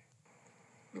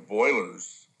 the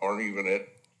boilers aren't even at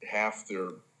half their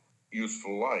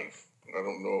useful life. I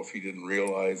don't know if he didn't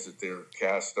realize that they're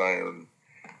cast iron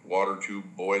water tube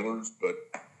boilers, but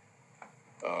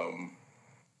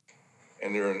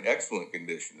and they're in excellent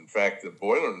condition. In fact, the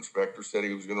boiler inspector said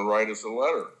he was going to write us a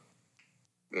letter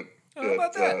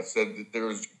that said that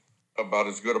there's about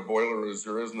as good a boiler as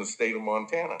there is in the state of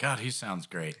Montana. God, he sounds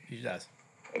great. He does.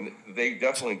 And they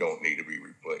definitely don't need to be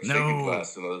replaced. They No. could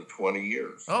last another 20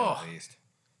 years. Oh, At least.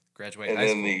 Graduate And high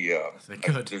then school. They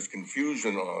could. there's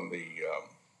confusion on the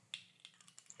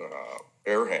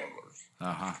air handlers.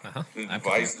 uh-huh. The I'm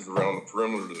devices around the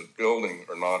perimeter of the building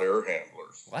are not air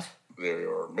handlers. What? They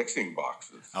are mixing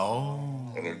boxes.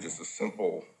 Oh, And they're just a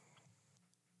simple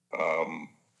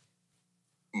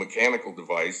mechanical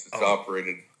device that's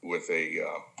operated with a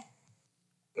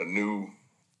new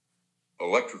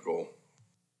electrical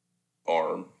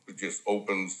arm that just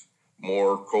opens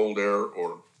more cold air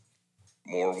or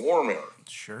more warm air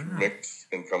sure. mix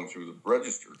and come through the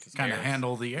registers. Kind of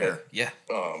handle the air. Yeah.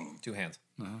 2 hands.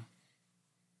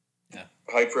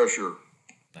 High pressure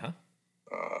Uh-huh.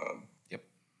 Yep.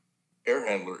 air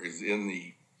handler is in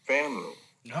the fan room.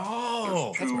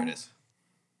 Oh, That's where it is.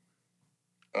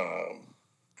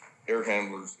 Air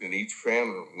handlers in each fan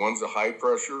room. One's a high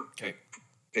pressure, Okay.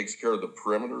 takes care of the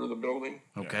perimeter of the building,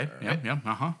 okay. Yep.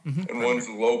 Uh-huh. and one's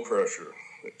low pressure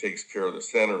that takes care of the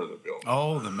center of the building.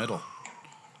 Oh, the middle.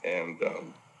 And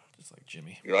Just like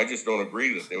Jimmy. I just don't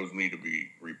agree that those need to be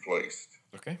replaced.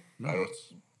 Okay. I don't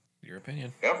Your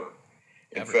opinion. ever.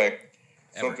 In Ever. fact,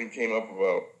 Ever. something came up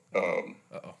about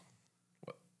Uh-oh.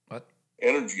 What?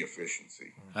 energy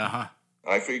efficiency. Uh-huh.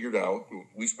 I figured out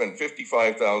we spend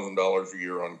 $55,000 a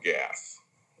year on gas.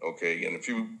 Okay, and if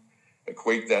you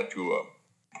equate that to a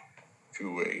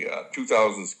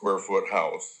 2,000 square foot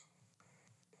house,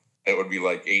 that would be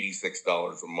like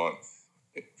 $86 a month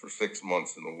for 6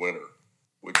 months in the winter,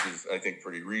 which is, I think,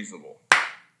 pretty reasonable.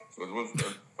 So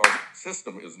our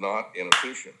system is not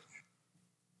inefficient.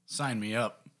 Sign me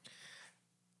up.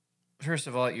 First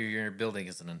of all, your building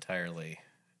isn't entirely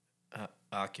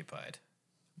occupied.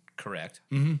 Correct.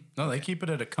 Mm-hmm. No, they keep it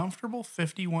at a comfortable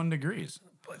 51 degrees.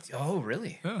 But, oh,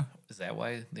 really? Yeah. Is that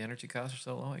why the energy costs are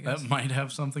so low, I guess? That might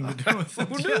have something to do with it.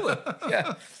 Who knew it?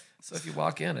 Yeah. So if you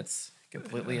walk in, it's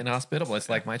completely inhospitable. It's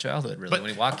like my childhood, really. But-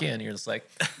 when you walk in, you're just like,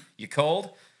 you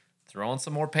cold? Throw on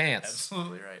some more pants.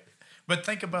 Absolutely right. But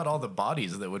think about all the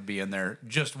bodies that would be in there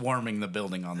just warming the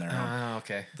building on their own. Oh,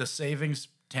 okay. The savings,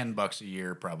 $10 a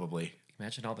year, probably.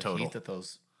 Imagine all the Total. heat that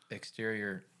those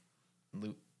exterior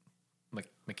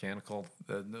mechanical,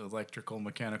 The electrical,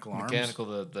 mechanical arms.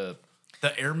 the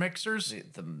The air mixers.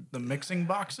 The mixing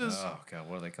boxes. oh god,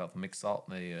 what do they call it? The mixed salt,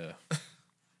 the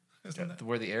Isn't that-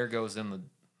 where the air goes in the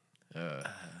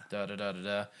da da da da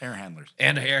da. air handlers.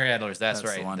 And air handlers. That's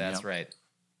That's the right. one, That's yep. right.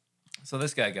 So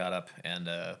this guy got up and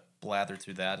blathered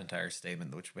through that entire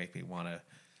statement, which made me want to.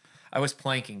 I was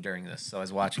planking during this, so I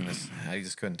was watching this. I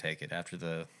just couldn't take it after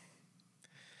the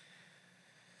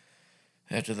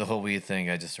whole weed thing.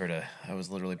 I was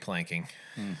literally planking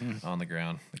on the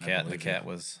ground. The believe cat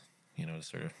was,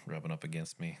 just sort of rubbing up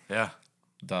against me. Yeah.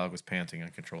 The dog was panting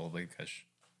uncontrollably because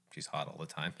she's hot all the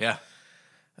time. Yeah.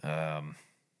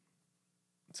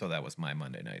 So that was my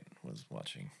Monday night. Was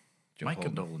watching Joe My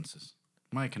Holden condolences.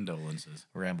 My condolences.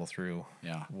 ramble through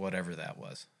Yeah. whatever that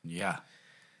was. Yeah.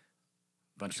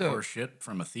 Bunch So- of horse shit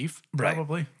from a thief, Right.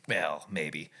 probably. Well,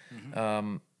 maybe.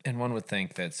 And one would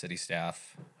think that city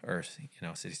staff and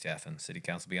city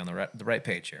council be on the right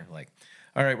page here. Like,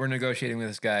 all right, we're negotiating with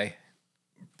this guy.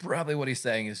 probably what he's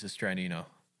saying is just trying to,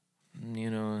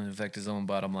 affect his own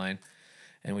bottom line.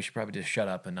 And we should probably just shut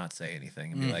up and not say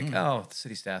anything and be like, oh, the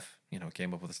city staff,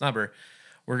 came up with this number.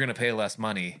 We're going to pay less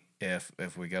money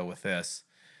if we go with this.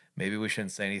 Maybe we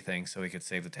shouldn't say anything so we could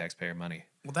save the taxpayer money.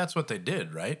 Well, that's what they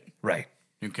did, right? Right.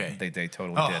 Okay. They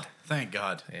totally did. Thank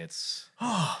God. It's...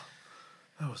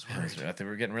 That was weird. I think we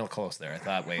were getting real close there. I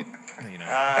thought, wait,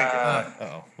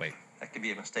 wait. That could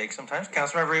be a mistake sometimes.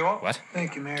 Councilmember Rewalt? What?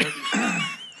 Thank you, Mayor.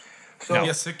 No.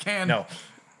 Yes, it can. No.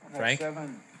 That Frank?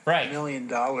 $7 million.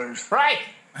 Right.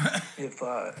 If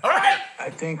All right. I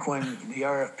think when the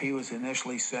RFP was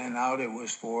initially sent out, it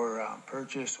was for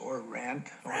purchase or rent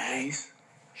or lease.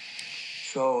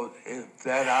 So if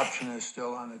that option is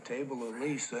still on the table, at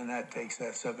least, then that takes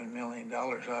that $7 million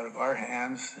out of our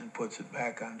hands and puts it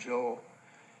back on Joe.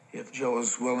 If Joe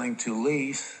is willing to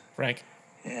lease, Frank.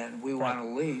 and we want to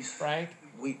lease, Frank.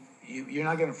 you're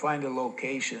not going to find a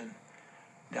location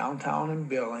downtown in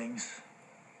Billings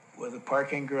with a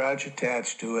parking garage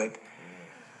attached to it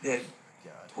that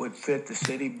would fit the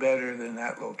city better than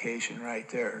that location right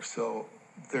there. So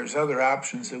there's other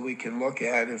options that we can look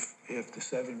at if the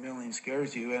 $7 million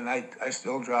scares you. And I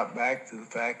still drop back to the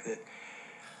fact that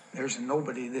there's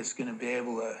nobody that's going to be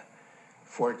able to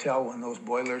foretell when those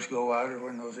boilers go out or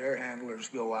when those air handlers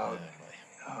go out.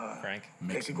 Frank.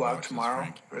 They could go out tomorrow,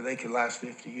 or they could last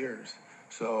 50 years.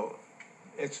 So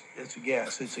it's a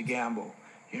guess. It's a gamble.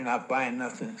 You're not buying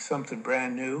something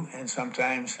brand new. And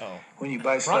sometimes when you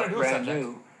buy stuff brand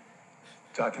new,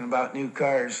 talking about new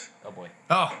cars. Oh boy.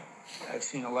 Oh. I've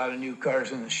seen a lot of new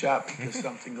cars in the shop because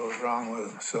something goes wrong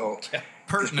with them. So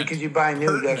just because you buy new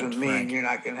Pertinent, doesn't mean Frank. you're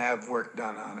not going to have work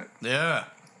done on it. Yeah.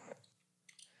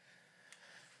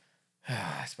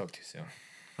 I spoke too soon.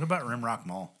 What about Rimrock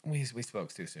Mall? We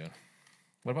spoke too soon.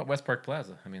 What about West Park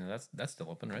Plaza? I mean, that's still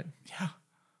open, right? Yeah.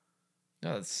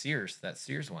 No, that's Sears. That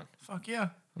Sears one. Fuck yeah.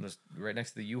 And there's right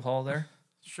next to the U-Haul there.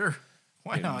 Sure.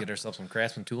 Why not? Get ourselves some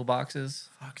Craftsman toolboxes.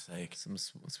 Fuck's sake. Some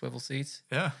swivel seats.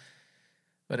 Yeah.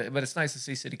 But it's nice to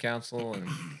see city council and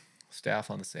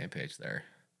staff on the same page there.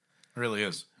 It really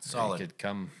is. Solid. You could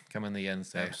come in the end and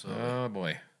say, Absolutely. oh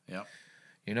boy, Yep.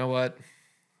 you know what?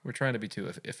 We're trying to be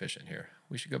too efficient here.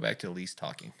 We should go back to lease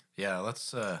talking. Yeah,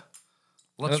 let's talk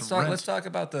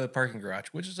about the parking garage,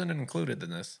 which isn't included in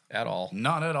this at all.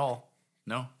 Not at all.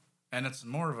 No. And it's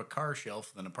more of a car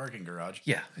shelf than a parking garage.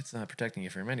 Yeah, it's not protecting you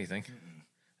from anything.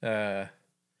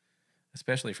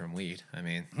 Especially from weed. I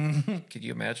mean, could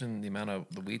you imagine the amount of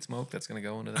the weed smoke that's going to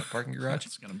go into that parking garage?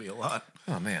 It's going to be a lot.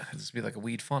 Oh, man. It'd just be like a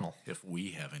weed funnel. If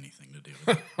we have anything to do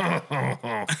with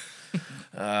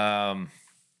it.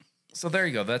 So there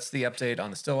you go. That's the update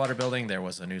on the Stillwater building. There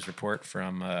was a news report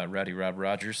from Rowdy Rob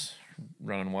Rogers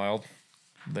running wild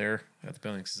there at the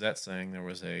Billings Gazette saying there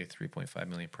was a $3.5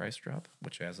 million price drop,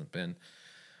 which hasn't been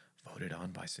voted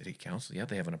on by city council yet.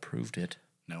 They haven't approved it.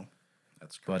 No.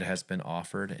 That's correct. But it has been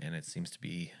offered, and it seems to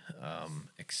be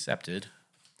accepted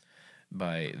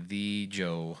by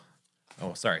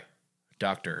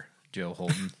Dr. Joe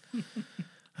Holden.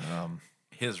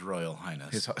 His Royal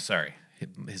Highness.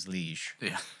 His liege.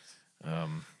 Yeah.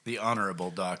 The Honorable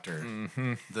Doctor.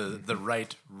 Mm-hmm. The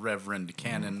Right Reverend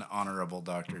Canon Honorable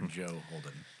Dr. Joe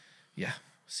Holden. Yeah.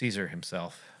 Caesar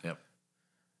himself. Yep.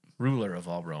 Ruler of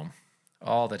all Rome.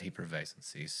 All that he pervades and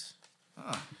sees.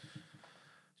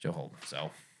 Joe Holden.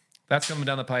 So that's coming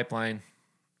down the pipeline.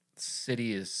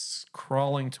 City is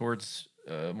crawling towards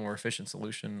a more efficient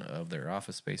solution of their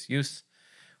office space use,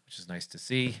 which is nice to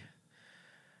see.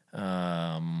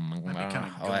 Might be kind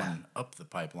of going up the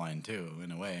pipeline too,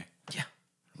 in a way. Yeah,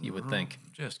 you would think.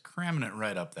 Just cramming it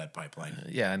right up that pipeline.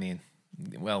 Yeah, I mean,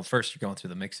 well, first you're going through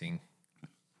the mixing.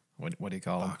 What do you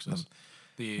call Boxes. them?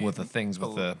 With the things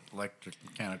with the electric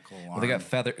mechanical. Well, they got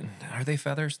feather. Are they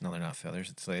feathers? No, they're not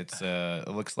feathers. It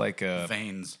looks like a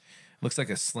veins. Looks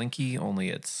like a slinky, only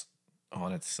it's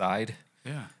on its side.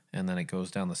 Yeah. And then it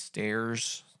goes down the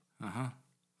stairs.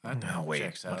 No, wait.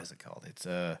 Checks What out. is it called? It's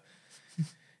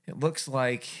It looks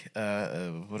like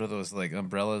what are those like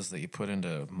umbrellas that you put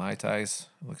into Mai Tais?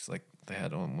 It looks like they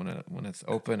had when it's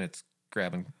open, it's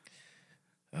grabbing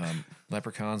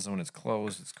leprechauns, and when it's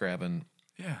closed, it's grabbing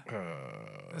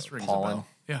This rings a pollen. bell.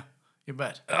 Yeah, you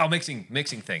bet. Oh, mixing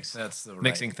things. That's the right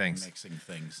mixing things. Mixing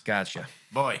things. Gotcha.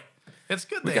 Boy, it's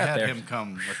good We they got had there. him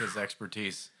come with his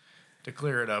expertise to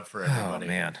clear it up for everybody. Oh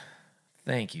man,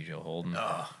 thank you, Joe Holden.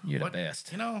 You're the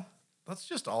best. You know, let's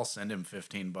just all send him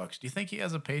 $15. Do you think he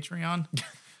has a Patreon?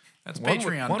 That's One would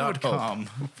patreon.com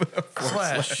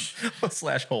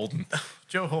 / / Holden.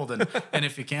 Joe Holden. And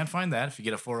if you can't find that, if you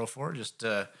get a 404, just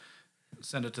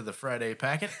Send it to the Friday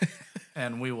packet,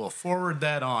 and we will forward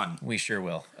that on. We sure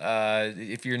will.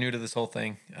 If you're new to this whole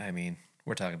thing, I mean,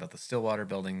 we're talking about the Stillwater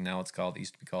building. Now it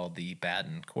used to be called the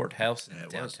Batten Courthouse in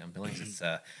downtown Billings. It's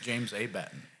James A.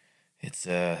 Batten. It's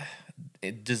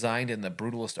designed in the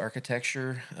brutalist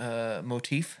architecture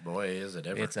motif. Boy, is it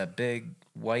ever. It's a big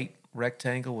white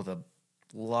rectangle with a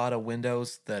lot of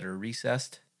windows that are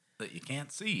recessed. That you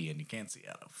can't see and you can't see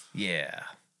out of. Yeah.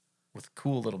 With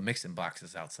cool little mixing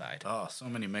boxes outside. Oh, so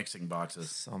many mixing boxes.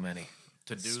 So many.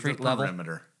 To do Street the level.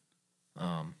 perimeter.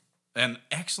 And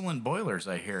excellent boilers,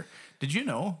 I hear. Did you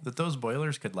know that those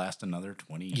boilers could last another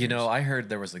 20 years? You know, I heard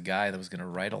there was a guy that was going to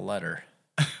write a letter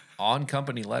on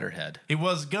company letterhead. He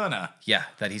was gonna. Yeah,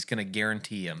 that he's going to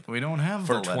guarantee him. We don't have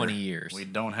for the letter. 20 years. We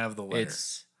don't have the letter.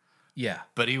 Yeah.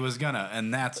 But he was gonna,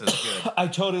 and that's as good. I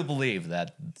totally believe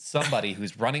that somebody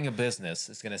who's running a business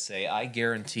is going to say, I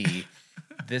guarantee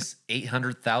this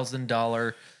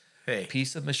 $800,000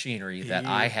 piece of machinery that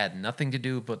I had nothing to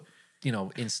do but,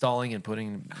 installing and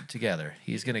putting together.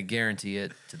 He's going to guarantee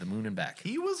it to the moon and back.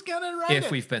 He was gonna write if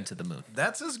it. we've been to the moon.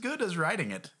 That's as good as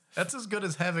writing it. That's as good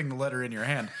as having the letter in your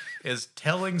hand, is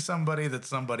telling somebody that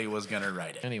somebody was gonna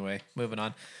write it. Anyway, moving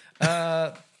on.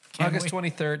 August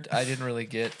 23rd, I didn't really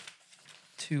get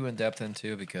too in depth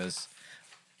into because,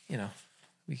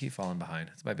 we keep falling behind.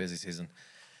 It's my busy season.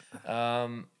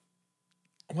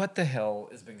 What the hell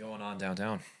has been going on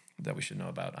downtown that we should know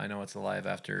about? I know it's Alive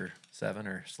After 7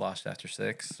 or Sloshed After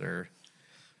 6 or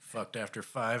Fucked After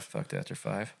 5. Fucked After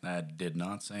 5. I did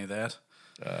not say that.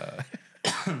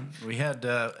 We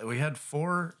had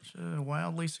 4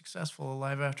 wildly successful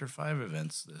Alive After 5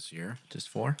 events this year. Just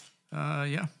 4?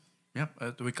 Yeah.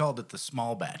 Yep. We called it the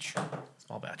small batch.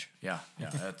 Small batch. Yeah.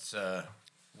 That's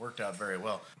worked out very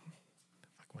well.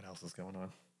 What else is going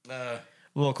on?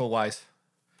 Local wise.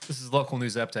 This is local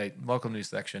news update, local news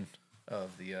section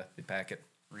of the packet.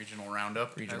 Regional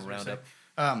roundup. Regional roundup.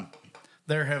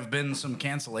 There have been some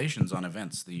cancellations on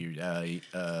events. The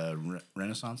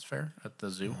Renaissance Fair at the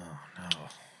zoo. Oh, no.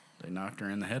 They knocked her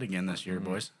in the head again this year,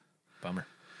 boys. Bummer.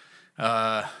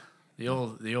 The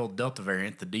old Delta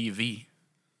variant, the DV,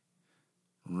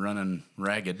 running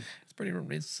ragged.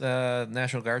 It's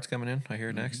National Guard's coming in, I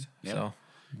hear, next. Yep. So,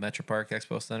 Metro Park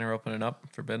Expo Center opening up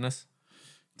for business.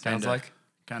 Sounds like.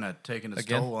 Kind of taking its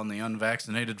Again. toll on the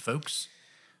unvaccinated folks.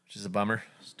 Which is a bummer.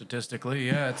 Statistically,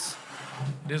 yeah, it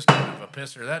is kind of a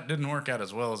pisser. That didn't work out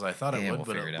as well as I thought it would, we'll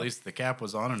but figure it at out. least the cap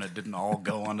was on and it didn't all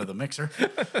go onto the mixer.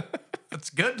 That's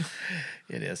good.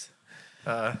 It is.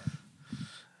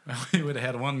 We would have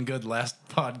had one good last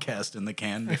podcast in the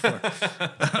can before.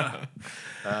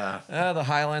 The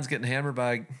Highline's getting hammered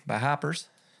by hoppers.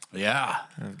 Yeah.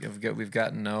 We've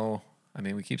gotten no. I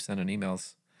mean, we keep sending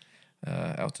emails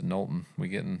out to Knowlton. We're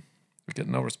getting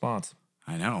no response.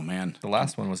 I know, man. The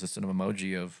last one was just an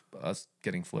emoji of us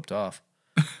getting flipped off.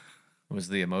 It was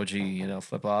the emoji,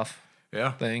 flip off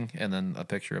thing, and then a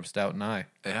picture of Stout and I.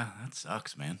 Yeah, that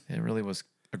sucks, man. It really was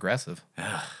aggressive.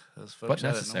 Yeah, those folks But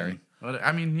had it necessary. known. But,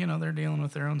 I mean, they're dealing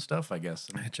with their own stuff, I guess.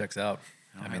 It checks out.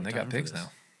 I mean, they got pigs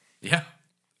now. Yeah,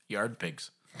 yard pigs.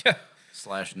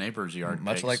 / neighbor's yard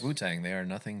Much pigs. like Wu-Tang, they are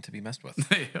nothing to be messed with.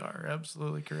 They are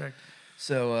absolutely correct.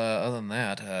 So, other than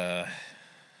that,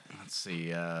 Let's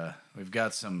see. We've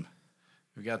got some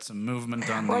movement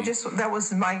on Well, the. that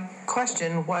was my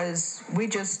question. Was we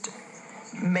just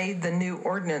made the new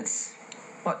ordinance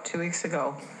 2 weeks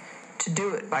ago to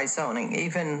do it by zoning,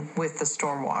 even with the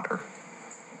stormwater?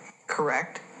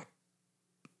 Correct.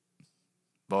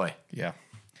 Boy. yeah.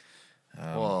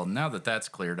 Well, now that that's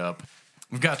cleared up,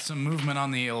 we've got some movement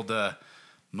on the old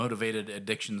Motivated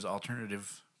Addictions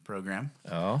Alternative Program.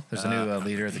 Oh, there's a new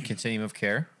leader of the Continuum of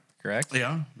Care, correct?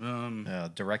 Yeah.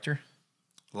 Director,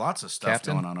 Lots of stuff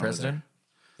captain, going on president, over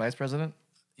vice president.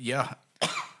 there.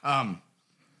 Yeah.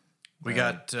 We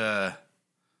got,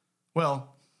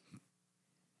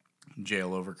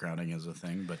 jail overcrowding is a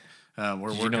thing, but we're Did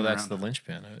working you know that's around- the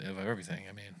linchpin of everything?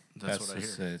 I mean, That's what I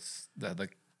just, hear.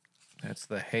 That's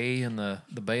the hay and the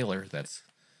baler that's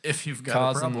If you've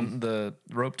got a problem, causing the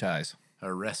rope ties.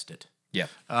 arrest it. Yeah.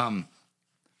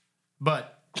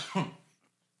 But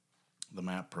the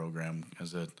MAP program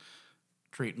is a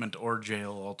treatment or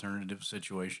jail alternative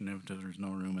situation. If there's no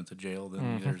room at the jail,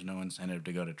 then there's no incentive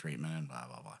to go to treatment and blah,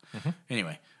 blah, blah.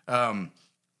 Anyway,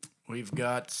 we've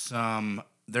got some,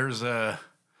 there's a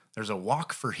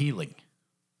walk for healing.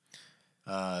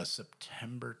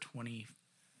 September 24th.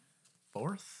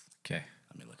 Okay.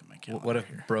 Let me look at my calendar What if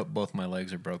here. both my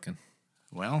legs are broken?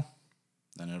 Well,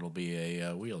 then it'll be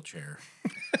a wheelchair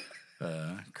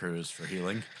cruise for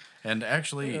healing. And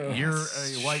actually, you're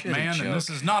a white shitty man, joke. and this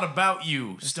is not about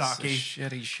you, It's a Stocky.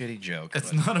 shitty joke.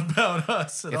 It's not about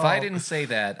us at all. If I didn't say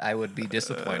that, I would be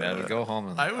disappointed. I would go home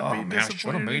and I would be man, I should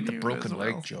disappointed have made in the you broken as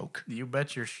leg well. joke. You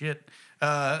bet your shit.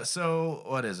 So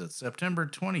what is it? September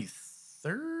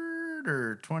 23rd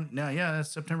or 20? No, yeah, that's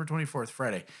September 24th,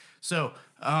 Friday. So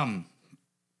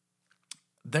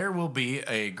there will be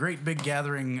a great big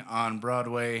gathering on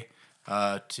Broadway.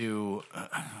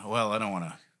 Well, I don't want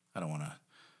to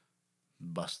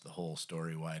bust the whole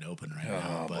story wide open right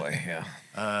now. But boy,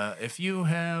 yeah. if you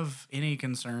have any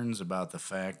concerns about the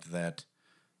fact that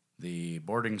the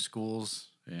boarding schools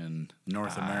in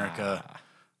North America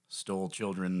stole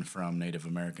children from Native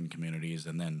American communities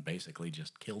and then basically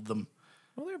just killed them,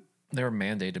 Well, they're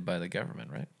mandated by the government,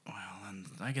 right? well, then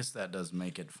I guess that does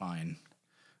make it fine.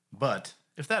 But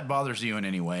if that bothers you in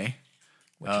any way,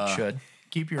 Which it should.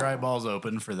 keep your eyeballs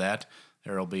open for that.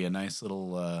 There'll be a nice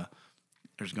little.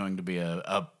 There's going to be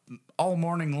a all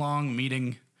morning long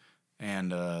meeting,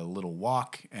 and a little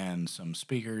walk, and some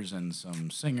speakers, and some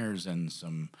singers, and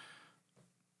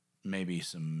maybe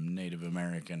some Native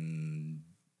American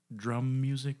drum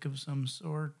music of some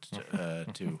sort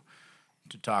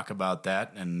to talk about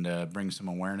that and bring some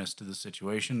awareness to the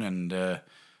situation. And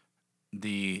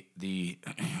the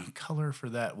color for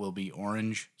that will be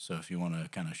orange. So if you want to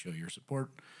kind of show your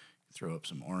support, throw up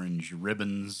some orange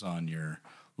ribbons on your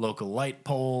local light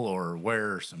pole or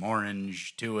wear some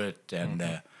orange to it,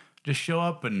 and just show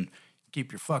up and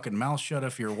keep your fucking mouth shut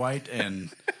if you're white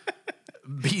and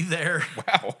be there.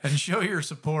 Wow. And show your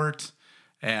support.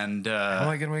 And How am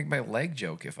I going to make my leg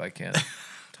joke if I can't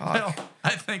talk? well,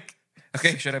 I think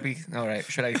Okay, should I be all right?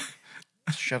 Should I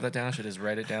shove that down? Should I just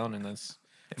write it down and let's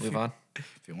move on?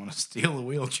 if you want to steal a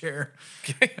wheelchair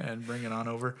and bring it on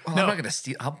over. Well, No, I'm not going to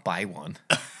steal. I'll buy one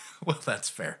well, that's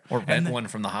fair. or And rent then- one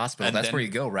from the hospital. and That's then where you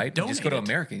go, right? You just go to donate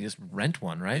it. America and you just rent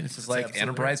one, right? It's just like absolutely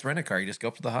Enterprise Rent a Car. You just go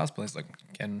up to the hospital. It's like,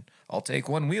 I'll take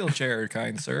one wheelchair,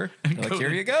 kind sir. They're like, Go here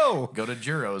to- you go. Go to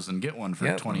Juros and get one for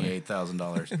Yep.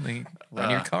 $28,000. And they run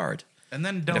your card. And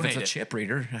then And if donate it's a it chip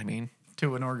reader, I mean,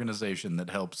 to an organization that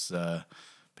helps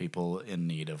people in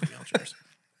need of wheelchairs.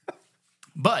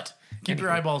 But keep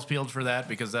your eyeballs peeled for that,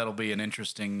 because that'll be an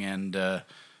interesting and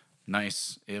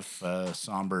nice, if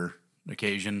somber,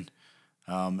 occasion.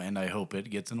 And I hope it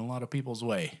gets in a lot of people's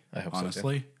way. I hope so, too.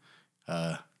 honestly.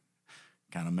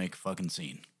 Kind of make a fucking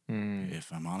scene,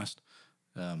 if I'm honest.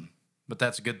 But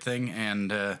that's a good thing.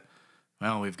 And,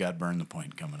 well, we've got Burn the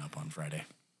Point coming up on Friday.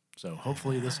 So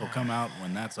hopefully this will come out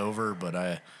when that's over.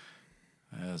 But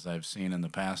as I've seen in the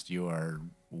past, you are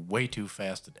way too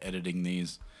fast at editing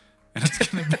these. And it's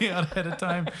going to be out ahead of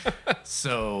time.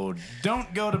 So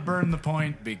don't go to Burn the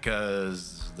Point,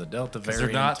 because the Delta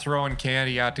variant. they're not throwing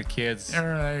candy out to kids.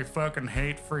 I fucking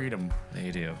hate freedom.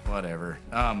 They do. Whatever.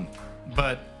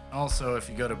 But also, if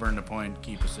you go to Burn the Point,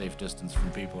 keep a safe distance from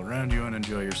people around you and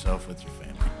enjoy yourself with your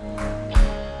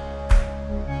family.